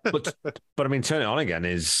I mean, Turn It On Again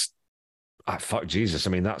is, fuck Jesus.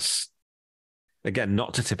 I mean, that's, again,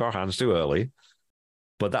 not to tip our hands too early,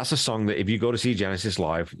 but that's a song that if you go to see Genesis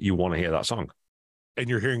live, you want to hear that song. And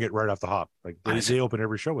you're hearing it right off the hop. Like they open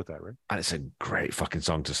every show with that, right? And it's a great fucking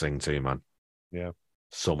song to sing to, man. Yeah.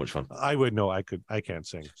 So much fun. I would know. I can't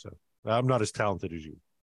sing, so I'm not as talented as you.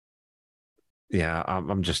 Yeah,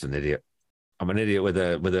 I'm just an idiot. I'm an idiot with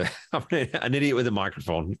I'm an idiot with a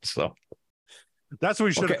microphone. So that's what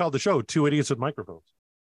we should have called the show, 2 Idiots with Microphones.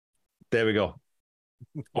 There we go.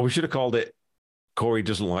 Or we should have called it Corey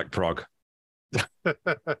Doesn't Like Prog.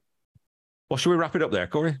 Well, should we wrap it up there,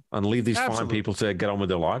 Corey, and leave these fine people to get on with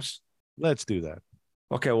their lives? Let's do that.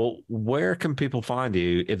 Okay, well, where can people find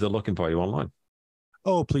you if they're looking for you online?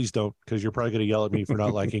 Oh, please don't, because you're probably going to yell at me for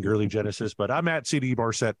not liking early Genesis, but I'm at CD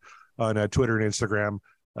Barset on Twitter and Instagram.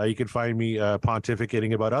 You can find me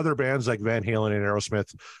pontificating about other bands like Van Halen and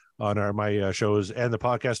Aerosmith on my shows and the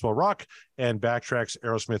podcast Will Rock and Backtracks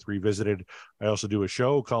Aerosmith Revisited. I also do a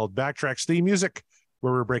show called Backtracks Theme Music,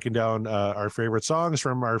 where we're breaking down our favorite songs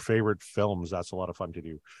from our favorite films. That's a lot of fun to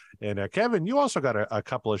do. And Kevin, you also got a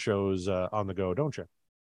couple of shows on the go, don't you?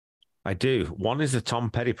 I do. One is the Tom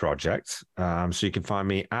Petty Project. So you can find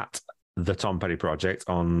me at the Tom Petty Project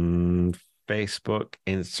on Facebook,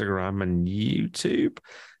 Instagram, and YouTube,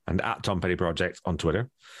 and at Tom Petty Project on Twitter.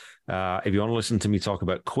 If you want to listen to me talk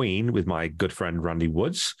about Queen with my good friend Randy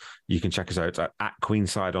Woods, you can check us out at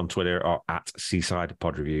Queenside on Twitter or at Seaside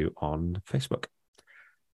Pod Review on Facebook.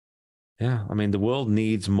 Yeah, I mean, the world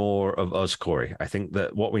needs more of us, Corey. I think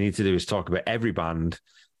that what we need to do is talk about every band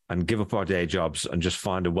and give up our day jobs and just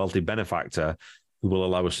find a wealthy benefactor who will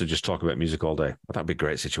allow us to just talk about music all day. That'd be a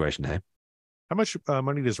great situation, hey? How much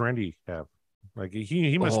money does Randy have? Like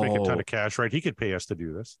he must make a ton of cash, right? He could pay us to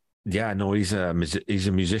do this. Yeah, no, he's a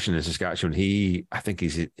musician in Saskatchewan. He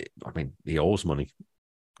owes money,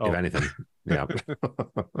 if anything. Yeah.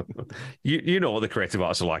 you know what the creative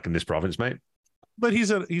artists are like in this province, mate. But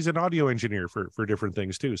he's an audio engineer for different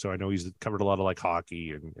things too. So I know he's covered a lot of like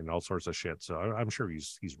hockey and all sorts of shit. So I'm sure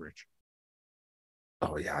he's rich.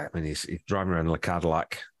 Oh yeah, I mean he's driving around in a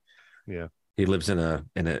Cadillac Yeah. He lives in a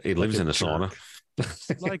sauna.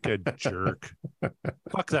 Like a jerk.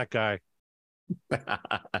 Fuck that guy.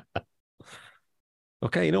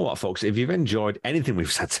 Okay, you know what, folks? If you've enjoyed anything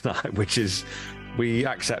we've said tonight, which is we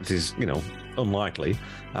accept is, unlikely,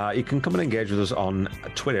 you can come and engage with us on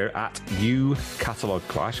Twitter at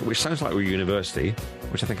 @UCatalogClash, which sounds like we're university,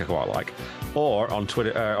 which I think I quite like, or on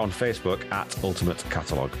Twitter, on Facebook at Ultimate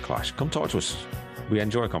Catalog Clash. Come talk to us. We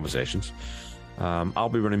enjoy conversations. I'll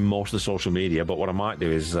be running most of the social media, but what I might do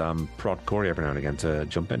is prod Corey every now and again to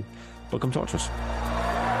jump in. But come talk to us.